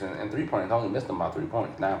 3-pointers. And 3-pointers only missed them by 3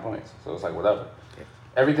 points, 9 points. So it's like whatever.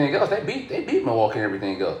 Everything else, they beat Milwaukee and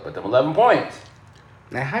everything else. But them 11 points.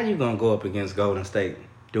 Now, how you gonna go up against Golden State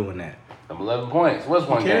doing that? Them 11 points. What's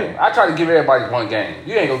one Okay. game? I try to give everybody one game.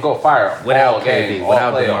 You ain't gonna go fire Without all game, KD, all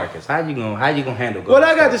without playoff. DeMarcus, how you gonna handle Golden What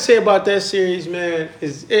I got to State? say about that series, man,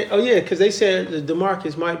 is because they said that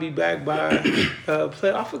DeMarcus might be back by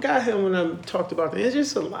play. I forgot him when I talked about that. There's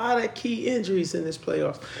just a lot of key injuries in this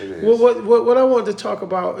playoffs. It is. What I wanted to talk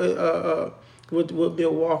about with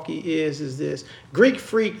Milwaukee is this: Greek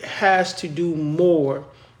Freak has to do more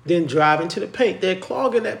than driving to the paint. They're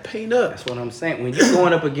clogging that paint up. That's what I'm saying. When you're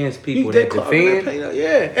going up against people They're that clogging that defend, paint up. Yeah,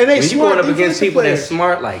 and they when you're smart going up against defensive people players. that's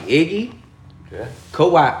smart like Iggy, Yeah.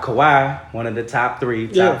 Kawhi, one of the top 3,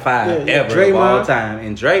 top Yeah, 5 yeah. ever of all Draymond. time,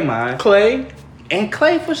 and Draymond Clay. and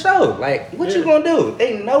Clay for sure. Like, what you Yeah. gonna do?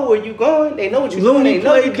 They know where you going. They know what you're Looney doing. They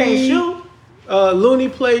know you played can't D. shoot. Looney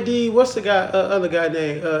played D. What's the guy? Other guy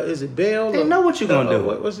name? Is it Bell? They know what you gonna do.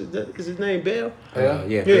 What's it? Is his name Bell? Yeah.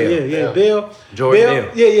 Yeah, Bell. Bell. Jordan Bell.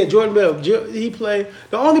 Yeah, Jordan Bell. He played.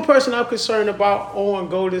 The only person I'm concerned about on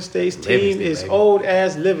Golden State's team Livingston, is baby. old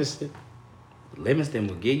ass Livingston. Livingston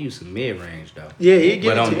will give you some mid range though. Yeah, he get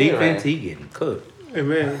But it on to defense, he getting cooked. Hey,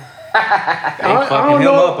 man. They I fucking don't him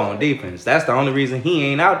know. up on defense. That's the only reason he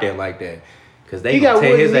ain't out there like that. Cause they He gonna got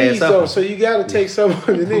tear wooden his knees ass though, up. so you got to take some of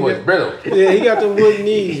the He was nigga. brittle. Yeah, he got the wooden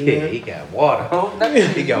knees, Yeah, man. he got water. Oh, nothing.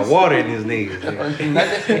 He got water in his knees. nigga.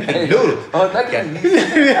 Nothing. Noodle. Oh, nothing.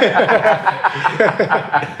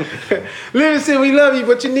 Livingston, we love you,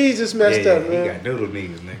 but your knees is messed Yeah, up, he man. got noodle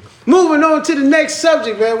knees, nigga. Moving on to the next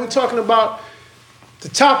subject, man. We're talking about the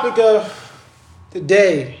topic of the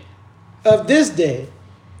day, of this day,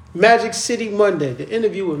 Magic City Monday, the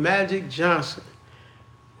interview with Magic Johnson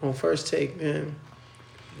on First Take, man.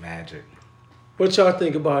 Magic. What y'all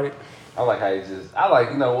think about it? I like how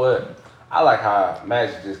you know what? I like how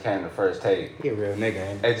Magic just came to First Take. He a real nigga,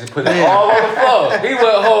 ain't And just put it all on the floor. He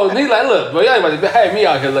went home. He like, look, bro, y'all ain't about to have me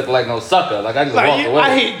out here looking like no sucker. Like I just walked away.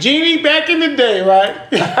 I hit Genie back in the day, right?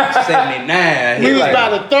 he? 79. We He was like, by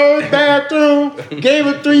the third bathroom, gave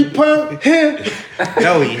a 3-pump.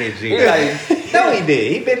 no, he hit G. He like, No, he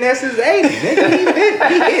did. He been there since the 80s, nigga.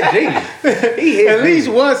 He hit G. He hit At least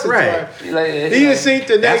G. once or Right. twice. he like, He done seen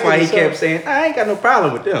the That's why he negative kept stuff. saying, I ain't got no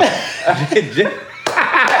problem with them. it's just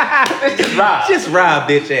Rob. Just Rob,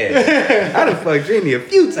 bitch ass. I done fucked Jimmy a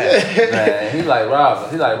few times. Man, he like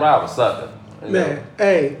Rob a sucker. You know? Man,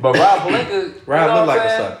 hey. But Rob Pelinka, Rob look like a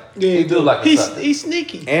saying? sucker. Yeah, He do like a he's, sucker. he's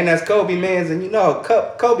sneaky. And that's Kobe mans, and you know,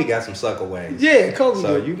 Kobe got some sucker ways. Yeah, Kobe.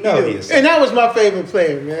 So do. you know do. he is. And that was my favorite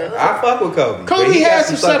player, man. I fuck with Kobe. Kobe but he had got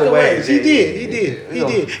some sucker ways. He Yeah, did. yeah, He yeah.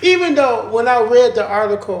 did. He did. Even though when I read the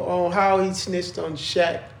article on how he snitched on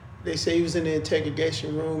Shaq, they say he was in the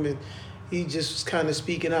interrogation room and he just was kind of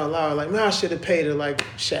speaking out loud, like, man, I should have paid her like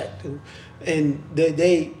Shaq do. And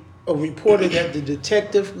they reported that the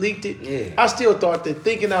detective leaked it. Yeah. I still thought that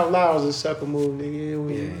thinking out loud was a sucker move,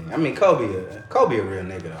 nigga. Yeah, I mean Kobe a real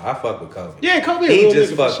nigga though. I fuck with Kobe. Yeah, Kobe. a He real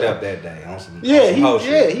just nigga for fucked sure. up that day on some. Yeah, on some whole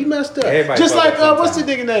shit. he messed up. Everybody Just fuck like up what's the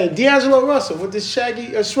sometime. nigga name? D'Angelo Russell with the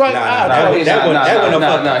shaggy strike eye. No, he did that.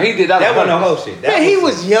 That on wasn't no purpose. whole shit. That Man, he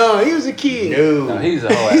was young. He was a kid. No, No, he's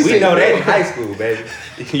a whole ass. we know that in high school, baby.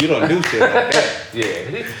 You don't do shit like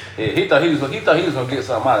that. He thought he was gonna get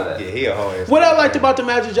something out of that. Yeah, he a whole ass. What I liked about the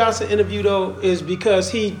Magic Johnson interview though is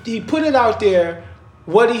because he put it out there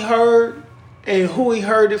what he heard and who he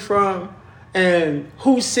heard it from and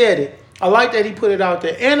who said it. I like that he put it out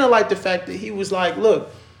there, and I like the fact that he was like,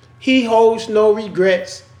 look, he holds no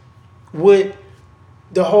regrets with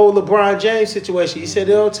the whole LeBron James situation. He said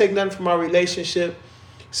it don't take nothing from our relationship.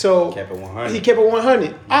 So Kept it 100. he kept it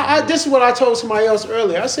 100. This is what I told somebody else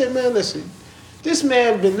earlier. I said, man, listen, this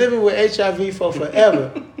man been living with HIV for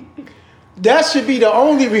forever. That should be the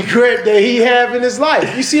only regret that he have in his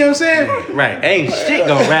life. You see what I'm saying? Right, ain't shit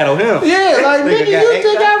gonna rattle him. Yeah, like, This nigga, got you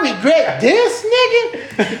think HIV? I regret this,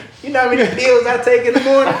 nigga? You know how many pills I take in the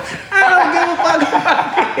morning? I don't give a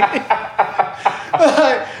fuck.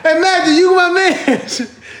 Like, imagine you my man.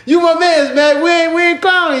 You my man, man. We ain't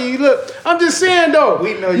clowning you. Look, I'm just saying though.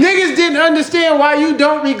 We know you- Niggas didn't understand why you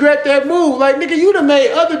don't regret that move. Like, nigga, you done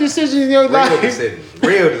made other decisions in your Real life. decisions.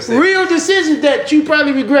 Real decisions. Real decisions that you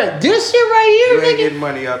probably regret. This shit right You here, ain't nigga. getting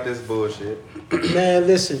money off this bullshit. Man,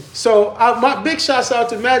 listen. So my big shouts out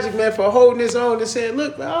to Magic Man for holding his own and saying,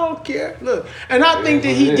 "Look, man, I don't care." Look, and I think that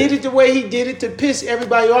he Yeah. did it the way he did it to piss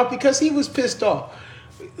everybody off because he was pissed off.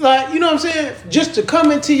 Like, you know what I'm saying? Just to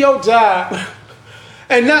come into your job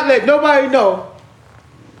and not let nobody know.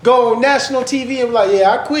 Go on national TV and be like, "Yeah,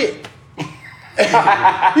 I quit." You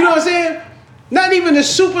know what I'm saying? Not even the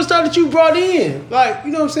superstar that you brought in. Like,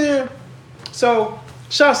 you know what I'm saying? So,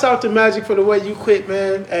 shouts out to Magic for the way you quit,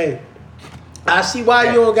 man. Hey. I see why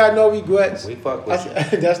you don't got no regrets. We fuck I with you.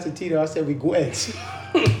 said, that's the Tito. I said regrets.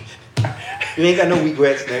 You ain't got no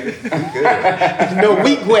regrets, nigga. You good. No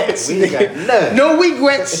regrets. We ain't got none. No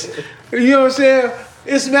regrets. You know what I'm saying?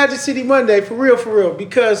 It's Magic City Monday, for real.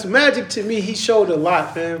 Because Magic, to me, he showed a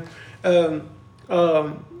lot, man.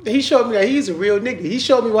 He showed me that he's a real nigga. He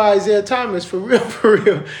showed me why Isaiah Thomas, for real,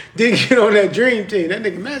 didn't get on that dream team. That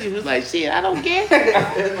nigga Magic was like, shit, I don't care.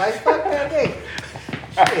 It's like, fuck that nigga.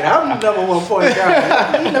 Shit, I'm the number one point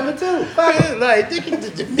guard. He number two. Fuck. Like,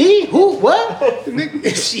 nigga, me? Who? What?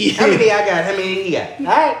 Nigga, shit. How many I got? How many he got? All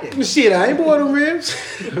right. Shit, I ain't bought them ribs.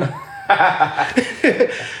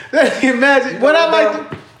 Imagine what I like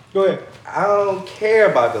to. Go ahead. I don't care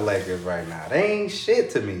about the Lakers right now. They ain't shit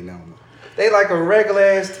to me no more. They like a regular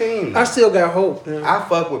ass team. I still got hope. Man. I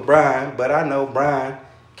fuck with Brian, but I know Brian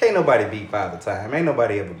can't nobody beat Father Time. Ain't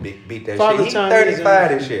nobody ever beat that Father shit. He's Time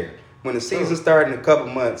 35 is this year. When the season start in a couple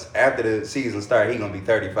months after the season start, he gonna be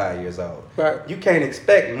 35 years old. Right. You can't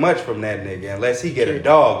expect much from that nigga unless he get a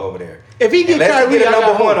dog over there. If he get Unless Kyrie, he get I a got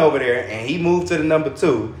number one hope. over there and he moved to the number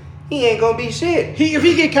two, he ain't gonna be shit. If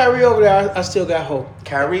he get Kyrie over there, I still got hope.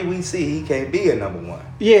 Kyrie, we see he can't be a number one.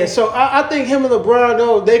 Yeah, so I think him and LeBron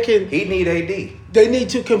though He need AD. they need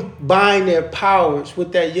to combine their powers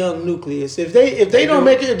with that young nucleus. If they don't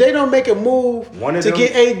make a move One of to them-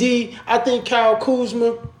 get AD, I think Kyle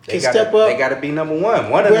Kuzma They can step up. They gotta be number one.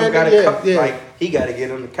 One of them Brandon, gotta yeah. like he gotta get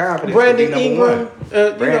him the confidence Brandon to be number Ingram,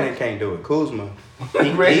 one. Brandon can't do it. Kuzma,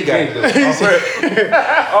 he Brandon got can't do it.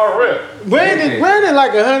 Oh, rip. Brandon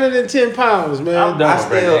like 110 pounds, man. I'm done.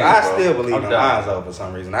 I still believe I'm in done. Lonzo for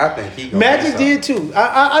some reason. I think he gonna Magic be did too.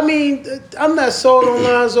 I mean, I'm not sold on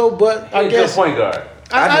Lonzo, but He's I a good guess point guard.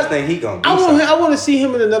 I just think he gonna do I something. want to see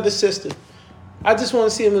him in another system. I just want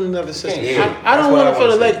to see him in another system. Yeah, I don't that's what want I him for the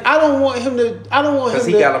wanna see. Lakers. I don't want him to. I don't want him Because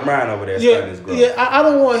to. he got LeBron over there starting his growth. Yeah, I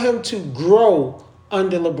don't want him to grow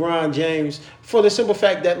under LeBron James for the simple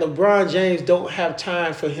fact that LeBron James don't have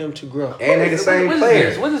time for him to grow. And they the same What is player.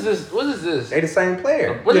 this? What is this? What is this? They the same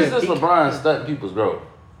player. What is Yeah. this LeBron stunting people's growth?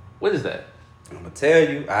 What is that? I'm gonna tell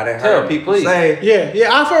you. I done Tell heard me, people please. say.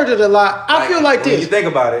 Yeah, I've heard it a lot. I feel like when this. you think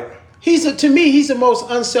about it, To me, he's the most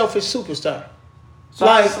unselfish superstar. So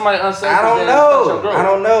Like, somebody unselfish. I don't and stunt your know. growth. I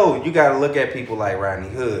don't know. You gotta look at people like Rodney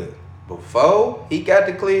Hood. Before he got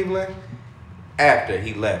to Cleveland, after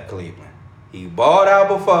he left Cleveland. He balled out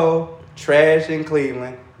before, trash in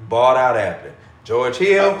Cleveland, balled out after. George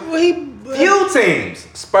Hill, few teams,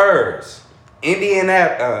 Spurs,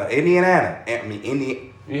 Indiana. I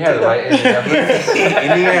mean, You had it right.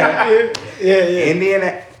 Indiana, yeah.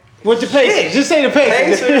 Indiana. With the Pacers. Shit. Just say the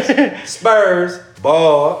Pacers. Pacers, Spurs,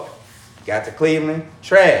 ball, got to Cleveland,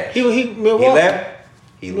 trash. he He Milwaukee. left.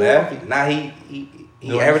 He Milwaukee. left. Now he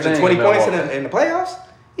Doing averaging his 20 thing, points Milwaukee. in the playoffs.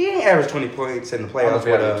 He ain't averaged 20 points in the I don't playoffs. know if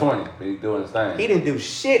he With, had 20, but he's doing his thing. he didn't do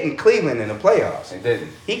shit in Cleveland in the playoffs. He didn't.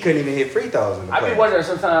 He couldn't even hit free throws in the I playoffs. be wondering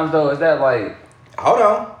sometimes though, is that like Hold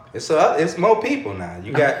on, it's more people now.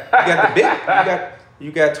 You got the big.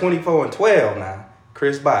 You got 24 and 12 now.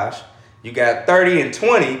 Chris Bosh. You got 30 and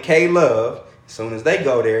 20. K Love. As soon as they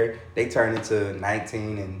go there, they turn into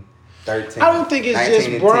 19 and 13. I don't think it's 19 just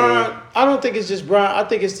and Bron. 10. I don't think it's just Bron. I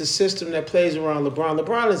think it's the system that plays around LeBron.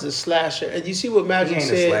 LeBron is a slasher, and you see what He Magic ain't a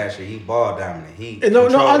said. slasher. He ball dominant. He And no,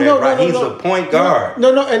 control I that know, right. no, He's no. a point guard.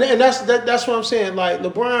 No, and that's what I'm saying. Like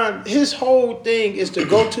LeBron, his whole thing is to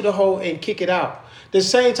go to the hole and kick it out. The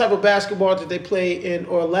same type of basketball that they play in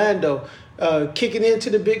Orlando, kick it into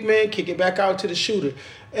the big man, kick it back out to the shooter,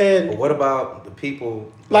 and But what about the people,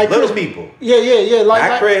 like little Chris- people? Yeah.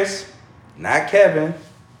 Not Chris, not Kevin.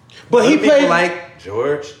 But he Other people played like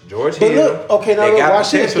George But Hill. look, okay, now they look, got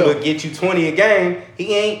watch this, potential though. to get you 20 a game.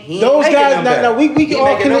 He ain't those making guys. them Now better. we He all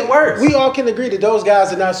making them worse. we all can agree that those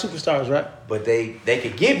guys are not superstars, right? But they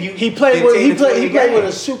could give you. He played 15 with to 20 with a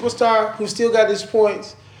games. superstar who still got his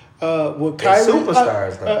points. With They Kyrie,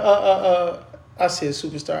 superstars, though. I said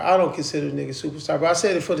superstar. I don't consider a nigga superstar, but I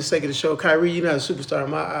said it for the sake of the show. Kyrie, you're not a superstar in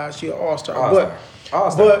my eyes. You're an all-star.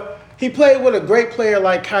 All-star. But he played with a great player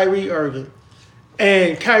like Kyrie Irving.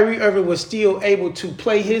 And Kyrie Irving was still able to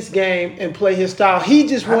play his game and play his style. He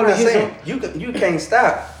just I'm wanted not his saying you can't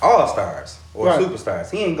stop all stars or Right.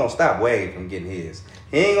 superstars. He ain't gonna stop Wade from getting his.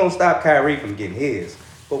 He ain't gonna stop Kyrie from getting his.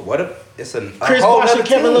 But what if it's a Chris whole Bosh other and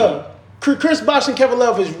Kevin team? Love. Chris Bosh and Kevin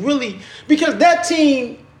Love is really because that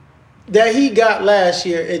team that he got last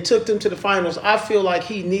year and took them to the finals. I feel like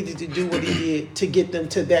he needed to do what he did to get them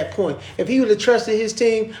to that point. If he would have trusted his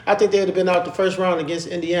team, I think they would have been out the first round against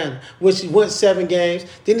Indiana, which went 7 games.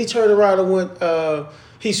 Then he turned around and went.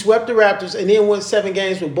 He swept the Raptors and then won 7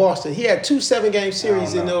 games with Boston. He had 2 7-game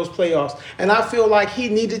series in those playoffs, and I feel like he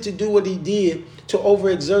needed to do what he did to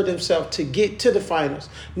overexert himself to get to the finals.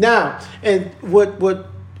 Now, and what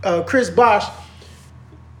Chris Bosh.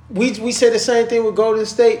 We say the same thing with Golden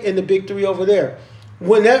State and the big 3 over there.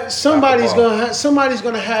 Whenever somebody's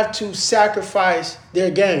gonna have to sacrifice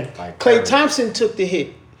their game. Like Klay Curry. Thompson took the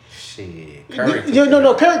hit. Shit, Curry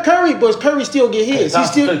Curry. Curry, but Curry still get his.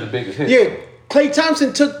 Thompson took the biggest hit. Yeah, Klay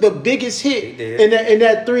Thompson took the biggest hit He did. in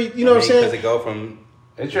that 3. You know what I'm Because saying? it go from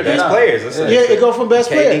They tricking best out. players. That's Yeah, it go from best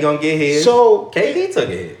KD player. gonna get his. So KD took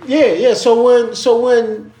a hit. yeah. So when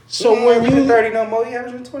He ain't you averaging 30 no more. He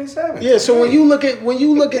averaging 27. yeah. So when you look at He was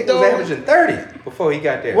those. averaging 30 before he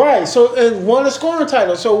got there. Right. So and won a scoring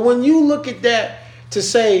title. So when you look at that to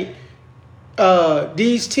say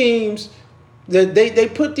these teams that they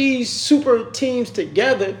put these super teams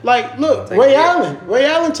together, like look, Take a Ray hit. Allen. Ray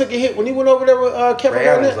Allen took a hit when he went over there with Kevin Ray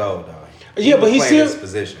Allen's Garnett. old dog. Yeah, but was he playing still his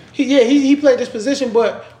position. He played this position,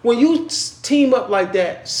 but when you team up like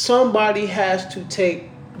that, somebody has to take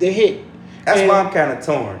the hit. That's And why I'm kind of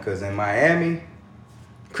torn. Because in Miami,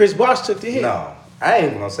 Chris Bosh took the hit. no, I ain't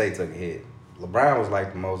even gonna say took a hit. LeBron was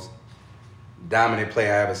like the most dominant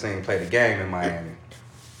player I ever seen play the game in Miami.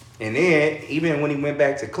 And then, even when he went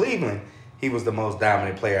back to Cleveland, he was the most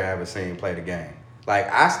dominant player I ever seen play the game.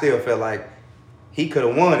 Like, I still feel like he could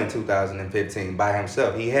have won in 2015 by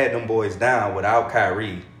himself. He had them boys down without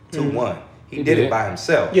Kyrie 2-1. He did it by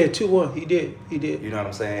himself. Yeah, 2-1. He did. You know what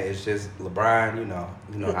I'm saying? It's just LeBron, you know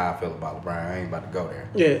how I feel about LeBron. I ain't about to go there.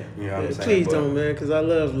 Yeah. You know what I'm saying? Please But- don't, man, because I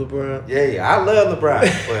love LeBron. Yeah, I love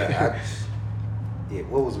LeBron, but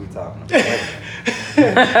what was we talking about?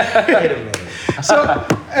 Wait a minute. So,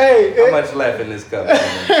 hey, How much left in this cup?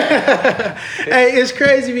 hey, it's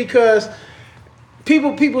crazy because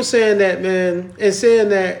people saying that, man, and saying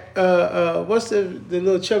that what's the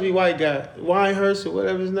little chubby white guy, Winehurst or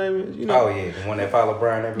whatever his name is, you know? Oh yeah, the one that followed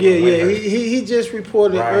Brian everywhere. Yeah, Winhurst. he just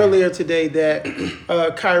reported Brian. earlier today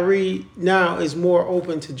that Kyrie now is more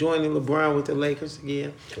open to joining LeBron with the Lakers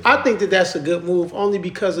again. I think that that's a good move, only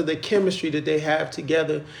because of the chemistry that they have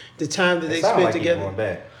together, the time that they It sound spend like he together. going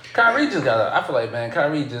back. Kyrie just gotta. I feel like, man,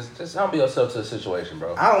 Kyrie just humble yourself to the situation,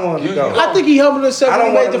 bro. I don't want him to go. I think he humbled himself I when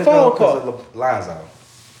don't he want made him the to go phone call. because of Lonzo.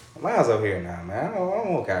 Lonzo here now, man. I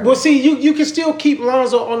don't want Kyrie. Well, see, you can still keep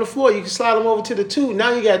Lonzo on the floor. You can slide him over to the 2.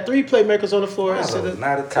 Now you got 3 playmakers on the floor instead Lonzo's of.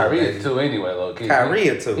 not a two, Kyrie baby. is 2 anyway, low key. Kyrie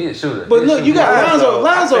a 2. He a shooter. But He a look, you shooter. got Lonzo,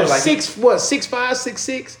 Lonzo I feel like 6'5",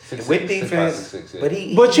 6'6". 6'6", yeah. but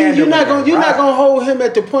he. But you're not handled you're that not rock. gonna hold him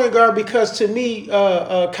at the point guard because to me,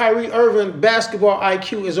 Kyrie Irving basketball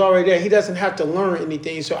IQ is already there. He doesn't have to learn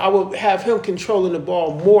anything. So I would have him controlling the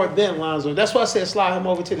ball more than Lonzo. That's why I said slide him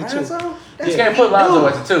over to the 2. Lonzo? That's You Yeah. can't what put Lonzo he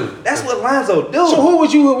as a 2. do. That's what Lonzo do. So who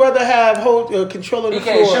would you rather have controlling He the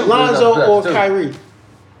can't floor, shoot, Lonzo but or that's Kyrie?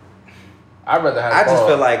 I'd rather have. I just Paul.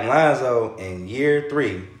 feel like Lonzo in year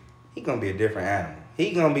 3, he gonna be a different animal.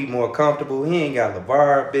 He gonna be more comfortable. He ain't got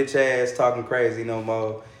LeVar bitch ass talking crazy no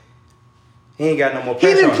more. He ain't got no more pressure.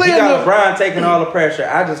 didn't on him. play He got enough- LeBron taking all the pressure.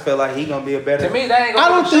 I just feel like he gonna be a better. To me, that ain't I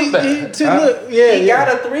gonna don't think shoot he, to look. Yeah, he yeah.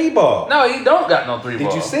 got a 3 ball. No, he don't got no 3 Did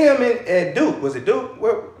ball. you see him at Duke? Was it Duke?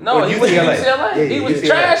 No, or he was in UCLA. Yeah, he was UCLA.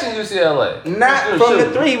 trash in UCLA. Not He was from the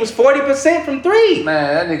shooting. 3. He was 40% from 3.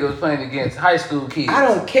 Man, that nigga was playing against high school kids. I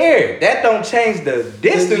don't care. That don't change the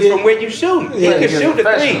distance Yeah. from where you shooting. He Yeah. could shoot a 3.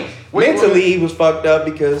 Professionals. Mentally, he was fucked up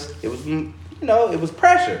because it was, it was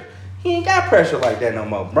pressure. He ain't got pressure like that no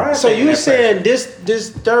more. Brian So taking you that saying this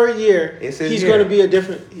third year, It's his he's year. going to be a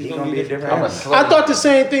different. He's gonna be a different I'm a animal. slave. I thought the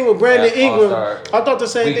same thing with Brandon Yeah, Ingram. all-star. I thought the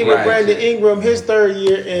same Weak thing with right. Brandon Ingram, his third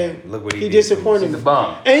year, and Look what he he did. disappointed He's a me.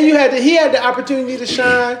 bum. And he had the opportunity to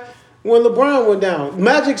shine when LeBron went down.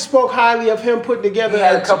 Magic spoke highly of him putting together. He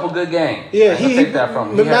had a couple good games. Yeah, I can take that from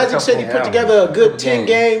him. the He had a Magic said he couple- put together a good couple 10 games.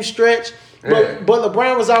 game stretch, Yeah. but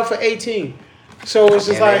LeBron was out for 18. So it's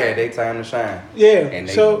just And like they had their time to shine. yeah. And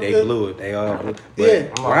they, so they blew it. They all blew it. But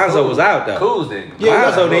Yeah. Lonzo was out though. Kuz didn't. Yeah,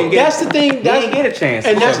 Lonzo didn't get. that's the thing. He That's didn't get a chance.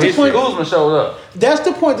 and to that's show the his point- shit. Kuzma showed up. That's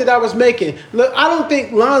the point that I was making. Look, I don't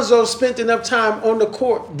think Lonzo spent enough time on the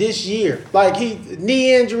court this year. Like he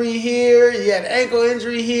knee injury here, he had ankle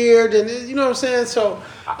injury here. Then you know what I'm saying. So,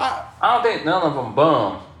 I don't think none of them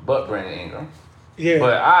bum but Brandon Ingram. yeah.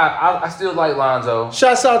 But I still like Lonzo.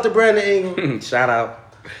 Shouts out to Brandon Ingram. Shout out.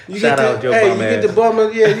 You Shout get out the, Joe hey, Bum you ass. get the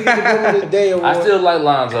bummer. Yeah, you get the bummer of the day award. I still like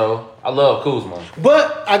Lonzo. I love Kuzma.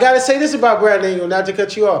 But I gotta say this about Brandon Ingram, not to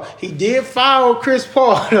cut you off. He did foul Chris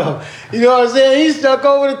Paul though. You know what I'm saying? He stuck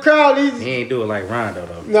over the crowd. He ain't do it like Rondo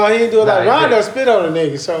though. No, he didn't do it Nah, like he Rondo didn't. spit on a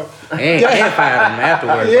nigga. So And fired him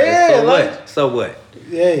afterwards. Yeah, so like- what? So what?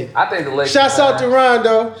 yeah. I think the Lakers. Shouts out to man,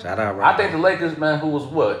 Rondo. Shout out Rondo. I think the Lakers, man, who was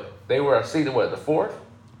what? They were seeded what, the 4th?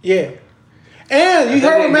 Yeah. And you If they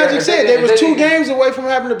heard what didn't Magic get- said. if They they was 2 didn't- games away from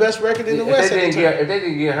having the best record in the West at the time. If they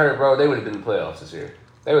didn't get hurt, bro, they would have been in the playoffs this year.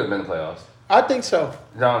 They would have been in the playoffs. I think so.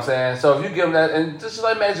 You know what I'm saying? So if you give them that, and just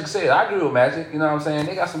like Magic said, I agree with Magic. You know what I'm saying?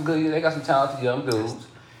 They got some talented young dudes,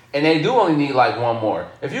 and they do only need like one more.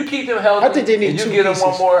 If you keep them healthy, I think they need and 2 you get them pieces.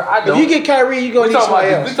 one more. I don't. If you get Kyrie, you gonna we need talking somebody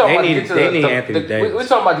about, else. we talking about They to need- get to they the, need the, Anthony the Davis. we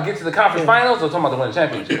talking about to get to the conference finals or talking about to win a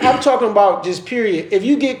championship. I'm talking about just period. If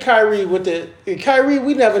you get Kyrie Kyrie,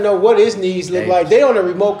 we never know what his knees look Hey. like. They on a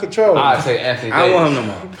remote control. I'd say Anthony Davis. I don't want him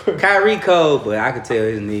no more. Kyrie cold, but I could tell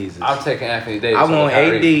his knees. Is, I'm taking Anthony Davis. I over want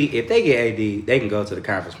Kyrie. AD. If they get AD, they can go to the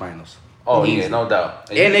conference finals. Oh Easy. yeah, no doubt.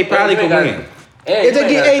 And they probably could win. if they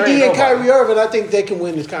get AD and Kyrie Irving, I think they can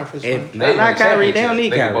win this conference. If Finals. They not win Kyrie, they don't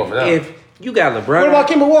need championship. They can Kyrie. both of them. If you got LeBron, What about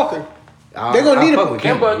Kemba Walker? They're gonna need fuck him. with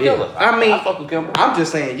Kemba a yeah. killer. I mean, I fuck with Kemba. I'm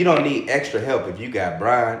just saying you don't need extra help if you got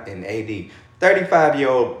Brian and AD.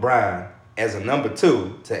 35-year-old Brian as a number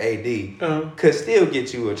 2 to AD could still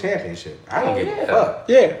get you a championship. I don't Oh, give yeah. a fuck.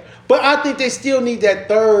 Yeah, but I think they still need that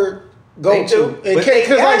third They go-to. do, but they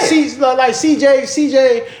Because got like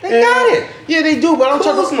CJ, They got it. Yeah, they do. But I'm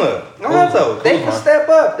talking. Kuzma, Lonzo, they can Kuzma. step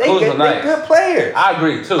up. up. They nice. good players. I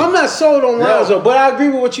agree too. I'm not sold on Lonzo, but I agree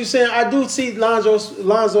with what you're saying. I do see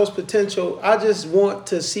Lonzo's potential. I just want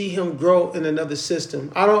to see him grow in another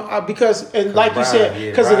system. Because like you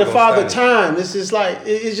said, because of the father time. It's just like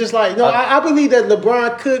no. I believe that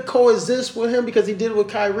LeBron could coexist with him because he did it with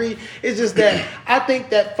Kyrie. It's just that I think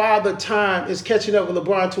that father time is catching up with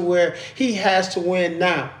LeBron to where he has to win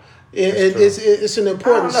now. It's an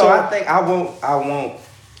important. I don't know. I think I won't.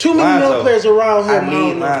 Too many young players around him. I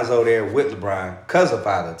need Lonzo there with LeBron because of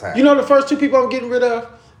father time. You know the first two people I'm getting rid of?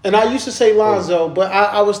 And I used to say Lonzo, but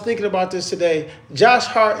I was thinking about this today. Josh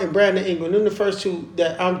Hart and Brandon Ingram. Them the first two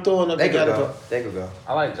that I'm throwing up. They could go. They could go.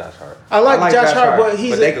 I like Josh Hart. I like Josh Hart, but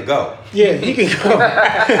they could go. Yeah, he can go.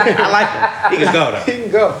 I like him. He can go, though. He can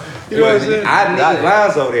go. You know what I'm saying? I need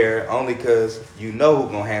Lonzo there only because you know who's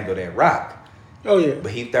going to handle that rock. Oh, yeah.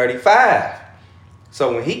 But he's 35.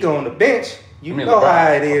 So when he go on the bench, you know LeBron,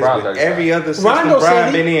 how it is LeBron with every other system Rondo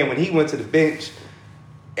Brian been in. When he went to the bench,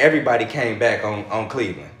 everybody came back on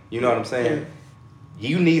Cleveland. You know what I'm saying? Yeah.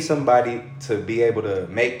 You need somebody to be able to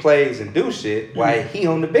make plays and do shit while he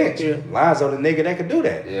on the bench. Yeah. Lonzo the nigga that can do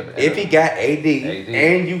that. Yeah, if he got AD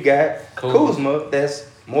and you got Kuzma, that's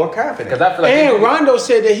more confident. Because I feel like and Rondo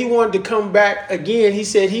said that he wanted to come back again. He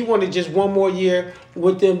said he wanted just one more year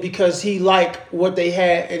with them because he liked what they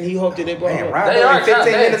had and he hoped that they brought him. Rondo in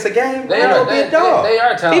 15 minutes a game. They are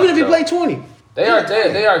talented. Even if he played 20. They are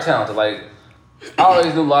talented. Like I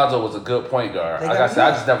always knew Lonzo was a good point guard. Like I said,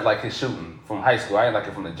 I just never liked his shooting from high school. I ain't like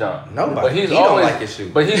it from the jump. Nobody. But he don't like his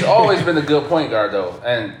shooting. But he's always been a good point guard though,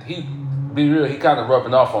 and he kind of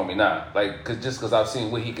rubbing off on me now. Like because I've seen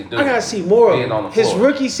what he can do. I gotta see more of him. On the his floor.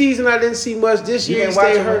 Rookie season, I didn't see much. This year, he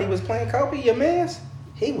stayed hurt. When he was playing Kobe, your man's,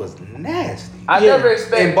 he was nasty. I never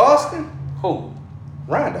expected in Boston. Who?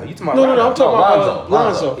 Rondo, you talking about No, I'm talking about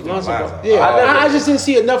Lonzo. Yeah, I just didn't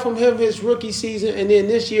see enough from him his rookie season, and then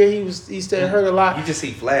this year he stayed hurt a lot. You just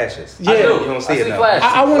see flashes. Yeah, you don't see enough. Flashes.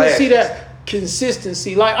 I want to see that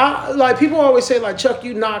consistency. Like people always say, like Chuck,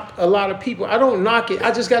 you knock a lot of people. I don't knock it. I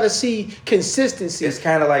just got to see consistency. It's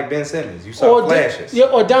kind of like Ben Simmons. You saw flashes.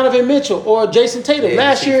 Or Donovan Mitchell or Jason Tatum.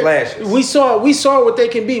 Last year, flashes. we saw what they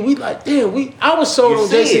can be. We like, damn. I was sold on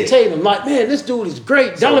Jason Tatum. Like, man, this dude is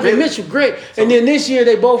great. Donovan Mitchell, great. And then this year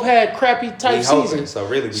they both had crappy type seasons. So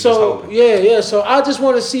really, we just hoping. Yeah. So I just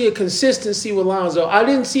want to see a consistency with Lonzo. I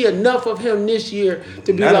didn't see enough of him this year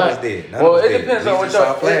to be None like. of us did. Well, it depends on what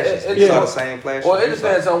your flashes. We saw the same flashes. Well, it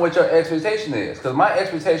depends on what your expectation is. Because my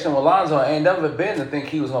expectation with Lonzo ain't never been to think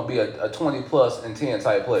he was going to be a 20 plus and 10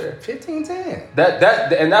 type player. 15-10.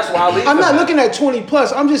 And that's why I leave. I'm not looking at 20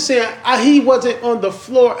 plus. I'm just saying he wasn't on the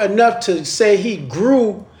floor enough to say he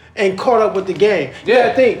grew and caught up with the game. Yeah,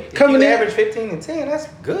 I think coming in average 15 and 10. That's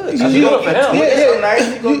good. That's good for him. You're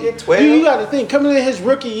gonna get 12. You got to think coming in his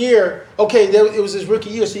rookie year. Okay, it was his rookie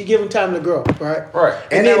year, so you give him time to grow, right? Right.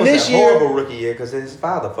 And that then was this a year, horrible rookie year because his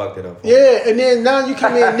father fucked it up. Yeah, and then now you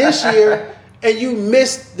come in this year and you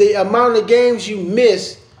miss the amount of games you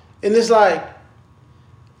miss, and it's like,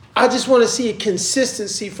 I just want to see a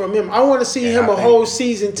consistency from him. I want to see him a whole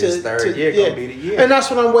season to. This third year gonna be the year, and that's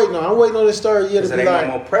what I'm waiting on. I'm waiting on this third year to be like. There ain't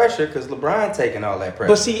no more pressure because LeBron taking all that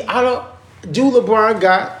pressure. But see, I don't. Do LeBron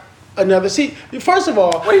got another? See, first of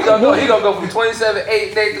all, where he gonna go? He gonna go from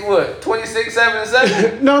 27-8 to what?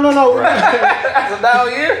 26-7-7? No. That's a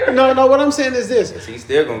down year. No. What I'm saying is this: he's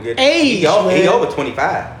still gonna get age. He over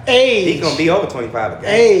 25. Age. He's gonna be over 25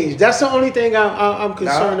 again. Age. That's the only thing I'm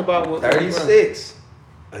concerned about with 36.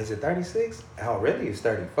 Is it 36? Oh, really? It's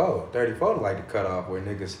 34. 34 like the cutoff where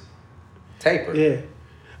niggas taper. Yeah.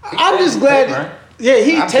 I'm just glad.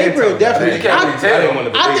 He tapered definitely.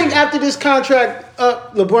 I think after this contract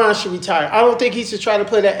up, LeBron should retire. I don't think he should try to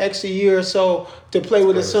play that extra year or so to play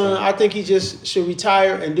with his son. I think he just should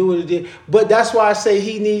retire and do what he did. But that's why I say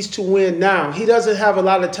he needs to win now. He doesn't have a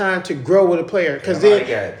lot of time to grow with a player because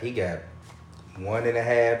he got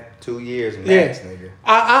 1.5, 2 years max, nigga.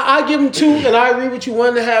 I give him 2, and I agree with you.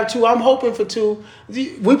 1.5, 2. I'm hoping for 2.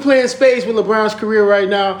 We playing spades with LeBron's career right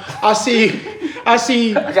now. I see 1. I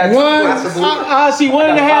see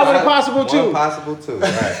 1.5 with a possible 2. One possible 2.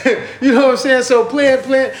 Right. You know what I'm saying? So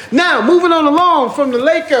playing. Now moving on along from the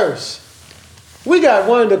Lakers, we got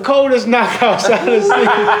one of the coldest knockouts out of the season.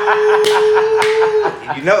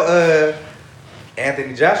 You know,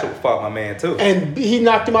 Anthony Joshua fought my man too, and he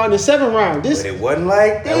knocked him out in the 7th round. But it wasn't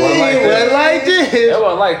like that. It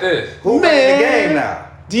wasn't like this. Who ran the game now?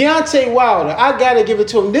 Deontay Wilder. I gotta give it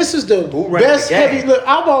to him. This is the best heavy. Look,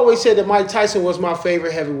 I've always said that Mike Tyson was my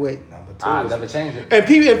favorite heavyweight. Number 2. I never changed it. And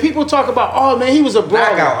people talk about, oh man, he was a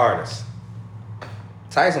brawler. Knockout artist.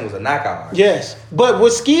 Tyson was a knockout artist. Yes, but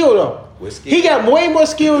with skill though. Whiskey. He got way more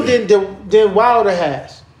skill than Wilder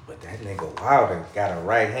has. But that nigga Wilder got a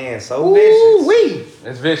right hand so Ooh vicious. wee.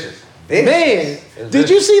 It's vicious. Vicious. Man, It's did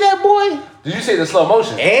you see that boy? Did you see the slow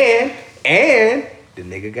motion? And the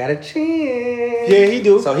nigga got a chin. Yeah, he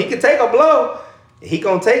do. So he can take a blow. He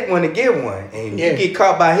gonna take one to give one. And Yeah. you get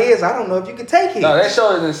caught by his, I don't know if you can take his. No, they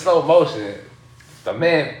showed it in slow motion. The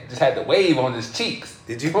man just had the wave on his cheeks.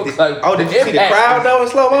 Did you? It was Did, like, oh, did you see the impact crowd was- though in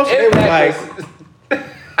slow motion? They was Impact like, was,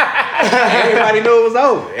 everybody knew it was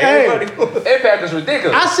over. Everybody knew. impact was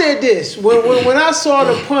ridiculous. I said this when I saw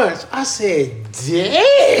the punch. I said,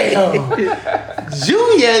 "Damn,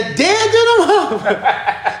 Junior dead to the mother."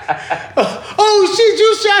 Oh shit,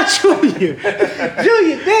 you shot Junior.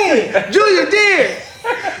 Junior dead. Junior dead.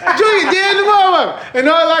 Junior dead to the mother. And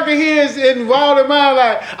all I can hear is in Wilder mind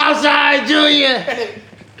like, "I'm sorry, Junior."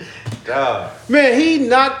 Dog. Man, he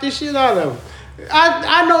knocked the shit out of him.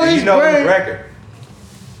 I know Do his you know brain. his record?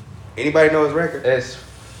 Anybody know his record? It's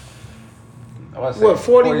I wanna say What,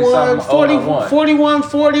 41,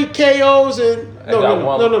 40 KOs and I got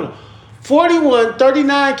one. no. 41,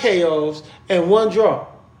 39 KOs and one draw.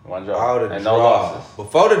 One All draw the and draw. no losses.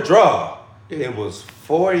 Before the draw, Yeah. it was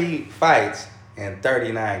 40 fights and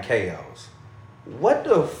 39 KOs. What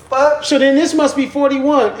the fuck? So then this must be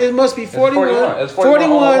 41. It must be 41. 41. It's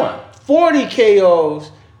 41. 40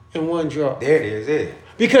 KOs and one draw. There it is. It.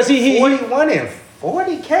 Because he 41 and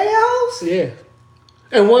 40 KOs? yeah.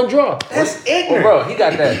 And one draw. That's Well, ignorant. bro, he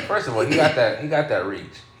got that. First of all, he got that reach.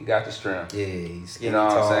 He got the strength. Yeah, he's skinny, You know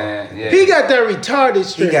what tall. I'm saying? Yeah. He got that retarded He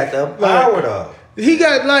strength. got the Like, power though. He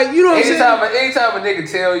got like, you know what I'm saying? Anytime a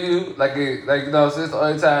nigga tell you, like you know, since the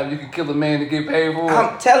only time you can kill a man to get paid for it.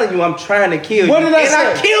 I'm telling you, I'm trying to kill What you. did I and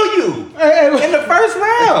say? I kill you Hey, in the first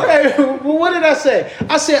round. Hey, well, what did I say?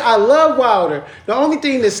 I said I love Wilder. The only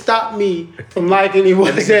thing that stopped me from liking him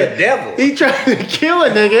was nigga's that the devil. he tried to kill a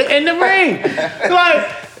nigga in the ring.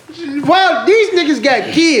 Like, well, these niggas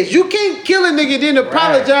got kids. You can't kill a nigga then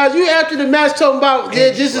apologize. You after the match talking about yeah,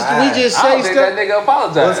 this is we just I say don't think that stuff. nigga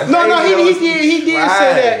apologized. No, Crazy he though, did say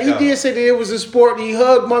tried, that. He though. did say that it was a sport. He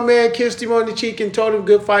hugged my man, kissed him on the cheek, and told him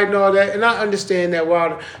good fight and all that. And I understand that,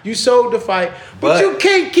 Wilder. You sold the fight, but you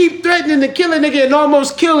can't keep threatening to kill a nigga and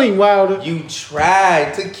almost kill him, Wilder. You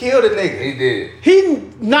tried to kill the nigga. He did. He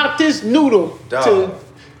knocked his noodle Dog. to.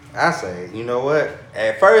 I say, you know what?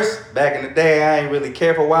 At first, back in the day, I ain't really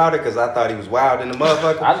care for Wilder because I thought he was wild in the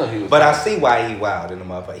motherfucker. I know he was But I wild. see why he wild in the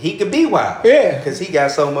motherfucker. He could be wild. Yeah. Because he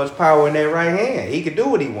got so much power in that right hand. He could do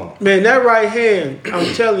what he wants. Man, that right hand,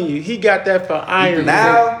 I'm telling you, he got that for iron.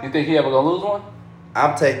 Now- You think he ever gonna lose one?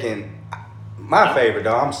 I'm taking my favorite,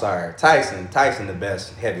 though. I'm sorry. Tyson the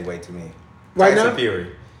best heavyweight to me. Right Tyson now?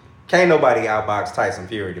 Fury. Can't nobody outbox Tyson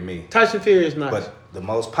Fury to me. Tyson Fury is nice. But the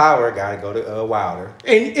most power got to go to Wilder.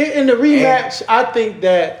 And in the rematch, I think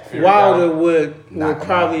that Fury Wilder down. would Knock him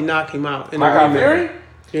probably out. knock him out. In the Knock out rematch.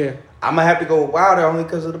 Fury? Yeah. I'm going to have to go with Wilder only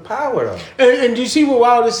because of the power, though. And you see what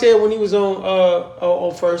Wilder said when he was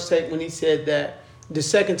on First Take when he said that the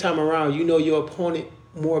second time around, you know your opponent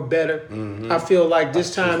more better. I feel like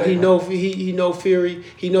this time he know Fury.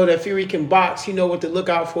 He know that Fury can box. He know what to look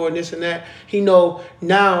out for and this and that. He know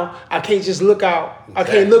now I can't just look out. I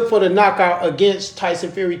can't look for the knockout against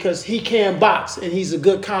Tyson Fury because he can box and he's a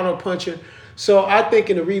good counter puncher. So I think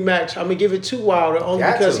in the rematch, I'm gonna give it to Wilder only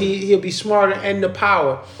Got because to. he'll be smarter and the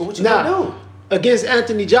power. But what you now, gonna do? Against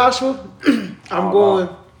Anthony Joshua, I'm going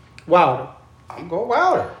Wilder. I'm going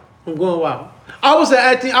Wilder. I'm going Wilder. I was on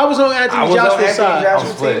Anthony I was on Joshua's Anthony side. Joshua.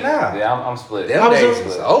 I'm split. team now. Yeah, I'm split. Them I was days on-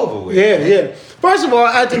 was over with. Yeah. First of all,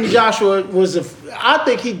 Anthony Joshua was I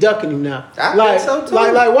think he ducking him now. I like, think so, too.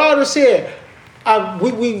 Like Wilder said,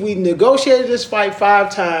 we negotiated this fight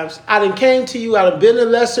 5 times. I done came to you. I done been a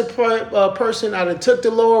lesser person. I done took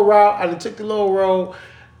the lower route. I done took the lower road.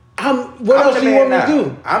 What I'm else the do you man want me now. to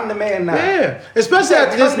do? I'm the man now. Yeah, especially You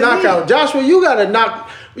after gotta this come to me. knockout, Joshua. You gotta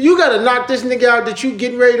knock this nigga out that you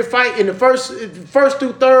getting ready to fight in the first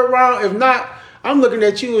through third round. If not, I'm looking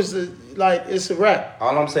at you as like it's a wrap.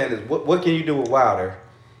 All I'm saying is, what can you do with Wilder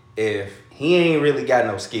if he ain't really got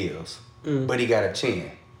no skills, but he got a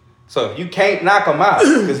chin? So if you can't knock him out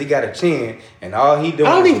because he got a chin and all he doing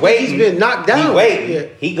I don't is even think waiting, he's been knocked down He waiting.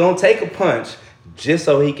 yet. He gonna take a punch just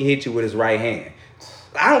so he can hit you with his right hand.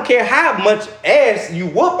 I don't care how much ass you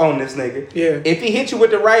whoop on this nigga. Yeah. If he hit you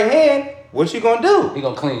with the right hand, what you gonna do? He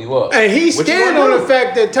gonna clean you up. And he's What you scared gonna on do? the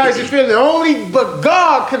fact that Tyson Fury only but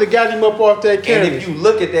God could have got him up off that And canvas. if you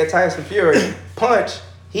look at that Tyson Fury punch,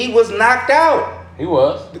 he was knocked out. He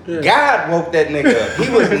was. God woke that nigga up.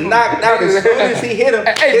 He was knocked out as soon as he hit him.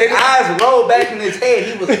 Hey, his eyes rolled back in his head.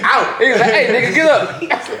 He was out. He was like, "Hey, nigga, get up."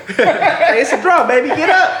 Hey, it's a draw, baby. Get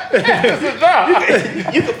up. It's a draw.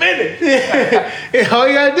 You can finish. Yeah, all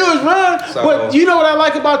you gotta do is run. So- But you know what I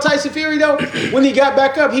like about Tyson Fury though? When he got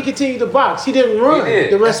back up, he continued to box. He didn't run He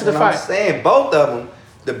did. the rest of the That's what I'm fight. saying. Both of them,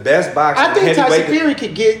 the best boxers. I think Tyson heavyweight- Fury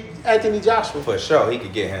could get Anthony Joshua. For sure, he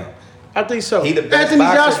could get him. I think so. He the best Anthony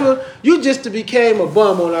boxer. Joshua, you just became a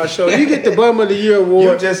bum on our show. You get the Bum of the Year You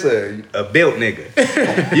award. just a built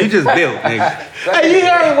nigga. You just built, nigga. Hey, you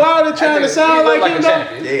heard Wilder trying to sound like him, a though?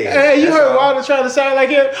 champion. Yeah. Hey, you that's heard all. Wilder trying to sound like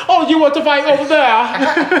him? Oh, you want to fight over there?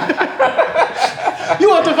 You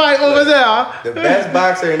want to fight over there? The best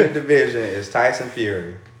boxer in the division is Tyson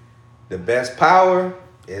Fury. The best power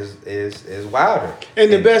is Wilder.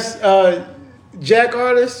 And the best Jack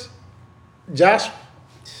artist, Josh.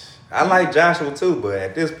 I like Joshua too, but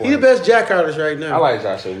at this point, He the best Jack artist right now. I like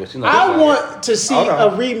Joshua, but you know. I want to see Hold a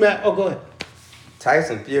on. rematch. Oh, go ahead.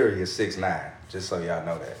 Tyson Fury is 6'9", just so y'all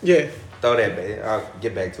know that. Yeah. Throw that back. I'll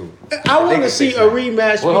get back to it. I want to Nigga see a 6'9".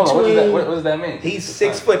 rematch Well, hold on. between. What does that mean? He's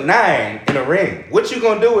 6'9" in a ring. What you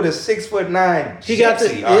gonna do with a 6'9"? He got the.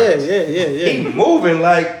 gypsy Yeah, artist? yeah. He moving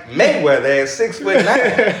like Mayweather at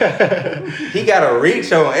 6'9". He got a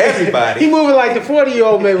reach on everybody. He moving like the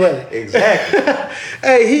 40-year-old Mayweather. Exactly.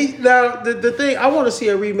 Hey, the thing I want to see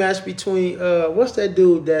a rematch between what's that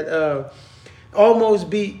dude that almost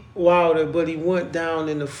beat Wilder, but he went down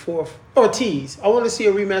in the fourth. Ortiz. I want to see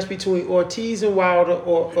a rematch between Ortiz and Wilder,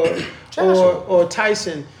 or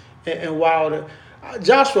Tyson and Wilder.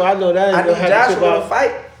 Joshua, I know that ain't I gonna need happen Joshua till to about.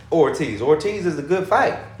 fight Ortiz. Ortiz is a good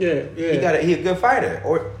fight. Yeah. He a good fighter.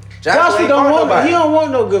 Or Joshua ain't don't fought want. nobody. He don't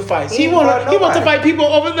want no good fights. He He ain't want. fought He want to nobody. fight people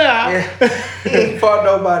over there. Yeah. He ain't fought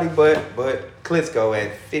nobody but Klitschko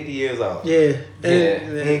at 50 years old. Yeah. He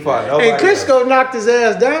ain't fought nobody. And Klitschko knocked his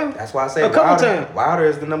ass down. That's why I say a couple Wilder, times. Wilder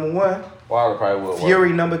is the number one, Wilder probably will.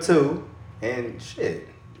 Fury number two, and shit,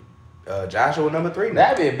 Joshua number three.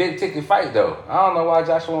 Now. That'd be a big ticket fight, though. I don't know why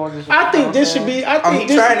Joshua wants this. I think this should be. I Oh, think he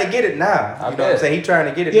this. trying to get it now. I You know what I'm bet. saying? He trying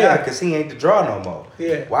to get it Yeah. now because he ain't the draw no more.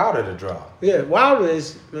 Yeah. Wilder the draw. Yeah, Wilder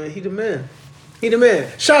is, man, he the man. He the man.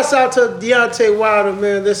 Shouts out to Deontay Wilder,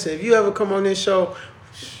 man. Listen, if you ever come on this show,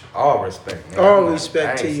 All respect, man. All I'm not- respect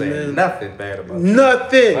I ain't to you, saying man. Nothing bad about it.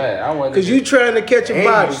 nothing. Man, I wanted Because to- you trying to catch a And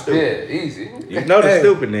body. you stupid. Yeah, easy. You know the Hey.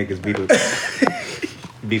 stupid niggas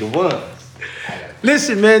be the ones.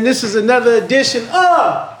 Listen, man, this is another edition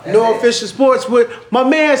of No Official Sports with my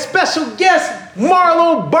man, special guest,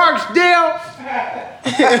 Marlo Barksdale.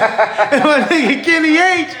 And my nigga Kenny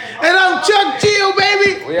H. And I'm Chuck Chill,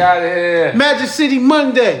 baby. We out of here. Magic City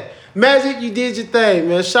Monday. Magic, you did your thing,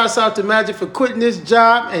 man. Shouts out to Magic for quitting this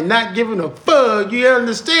job and not giving a fuck. You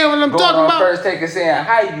understand what I'm Going talking on about? first take and saying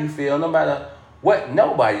how you feel, no matter what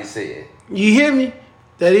nobody said. You hear me?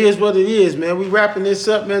 That is what it is, man. We wrapping this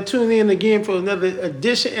up, man. Tune in again for another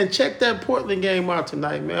edition and check that Portland game out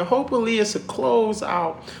tonight, man. Hopefully it's a close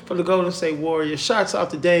out for the Golden State Warriors. Shouts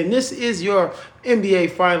out to Dame. This is your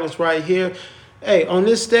NBA Finals right here. Hey, on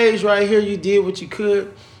this stage right here, you did what you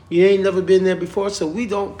could. You ain't never been there before, so we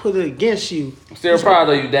don't put it against you. I'm still proud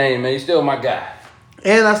of you, Dane, man. You're still my guy.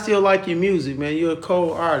 And I still like your music, man. You're a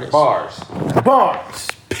cold artist. Bars. Bars.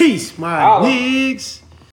 Peace, my Holla. niggas.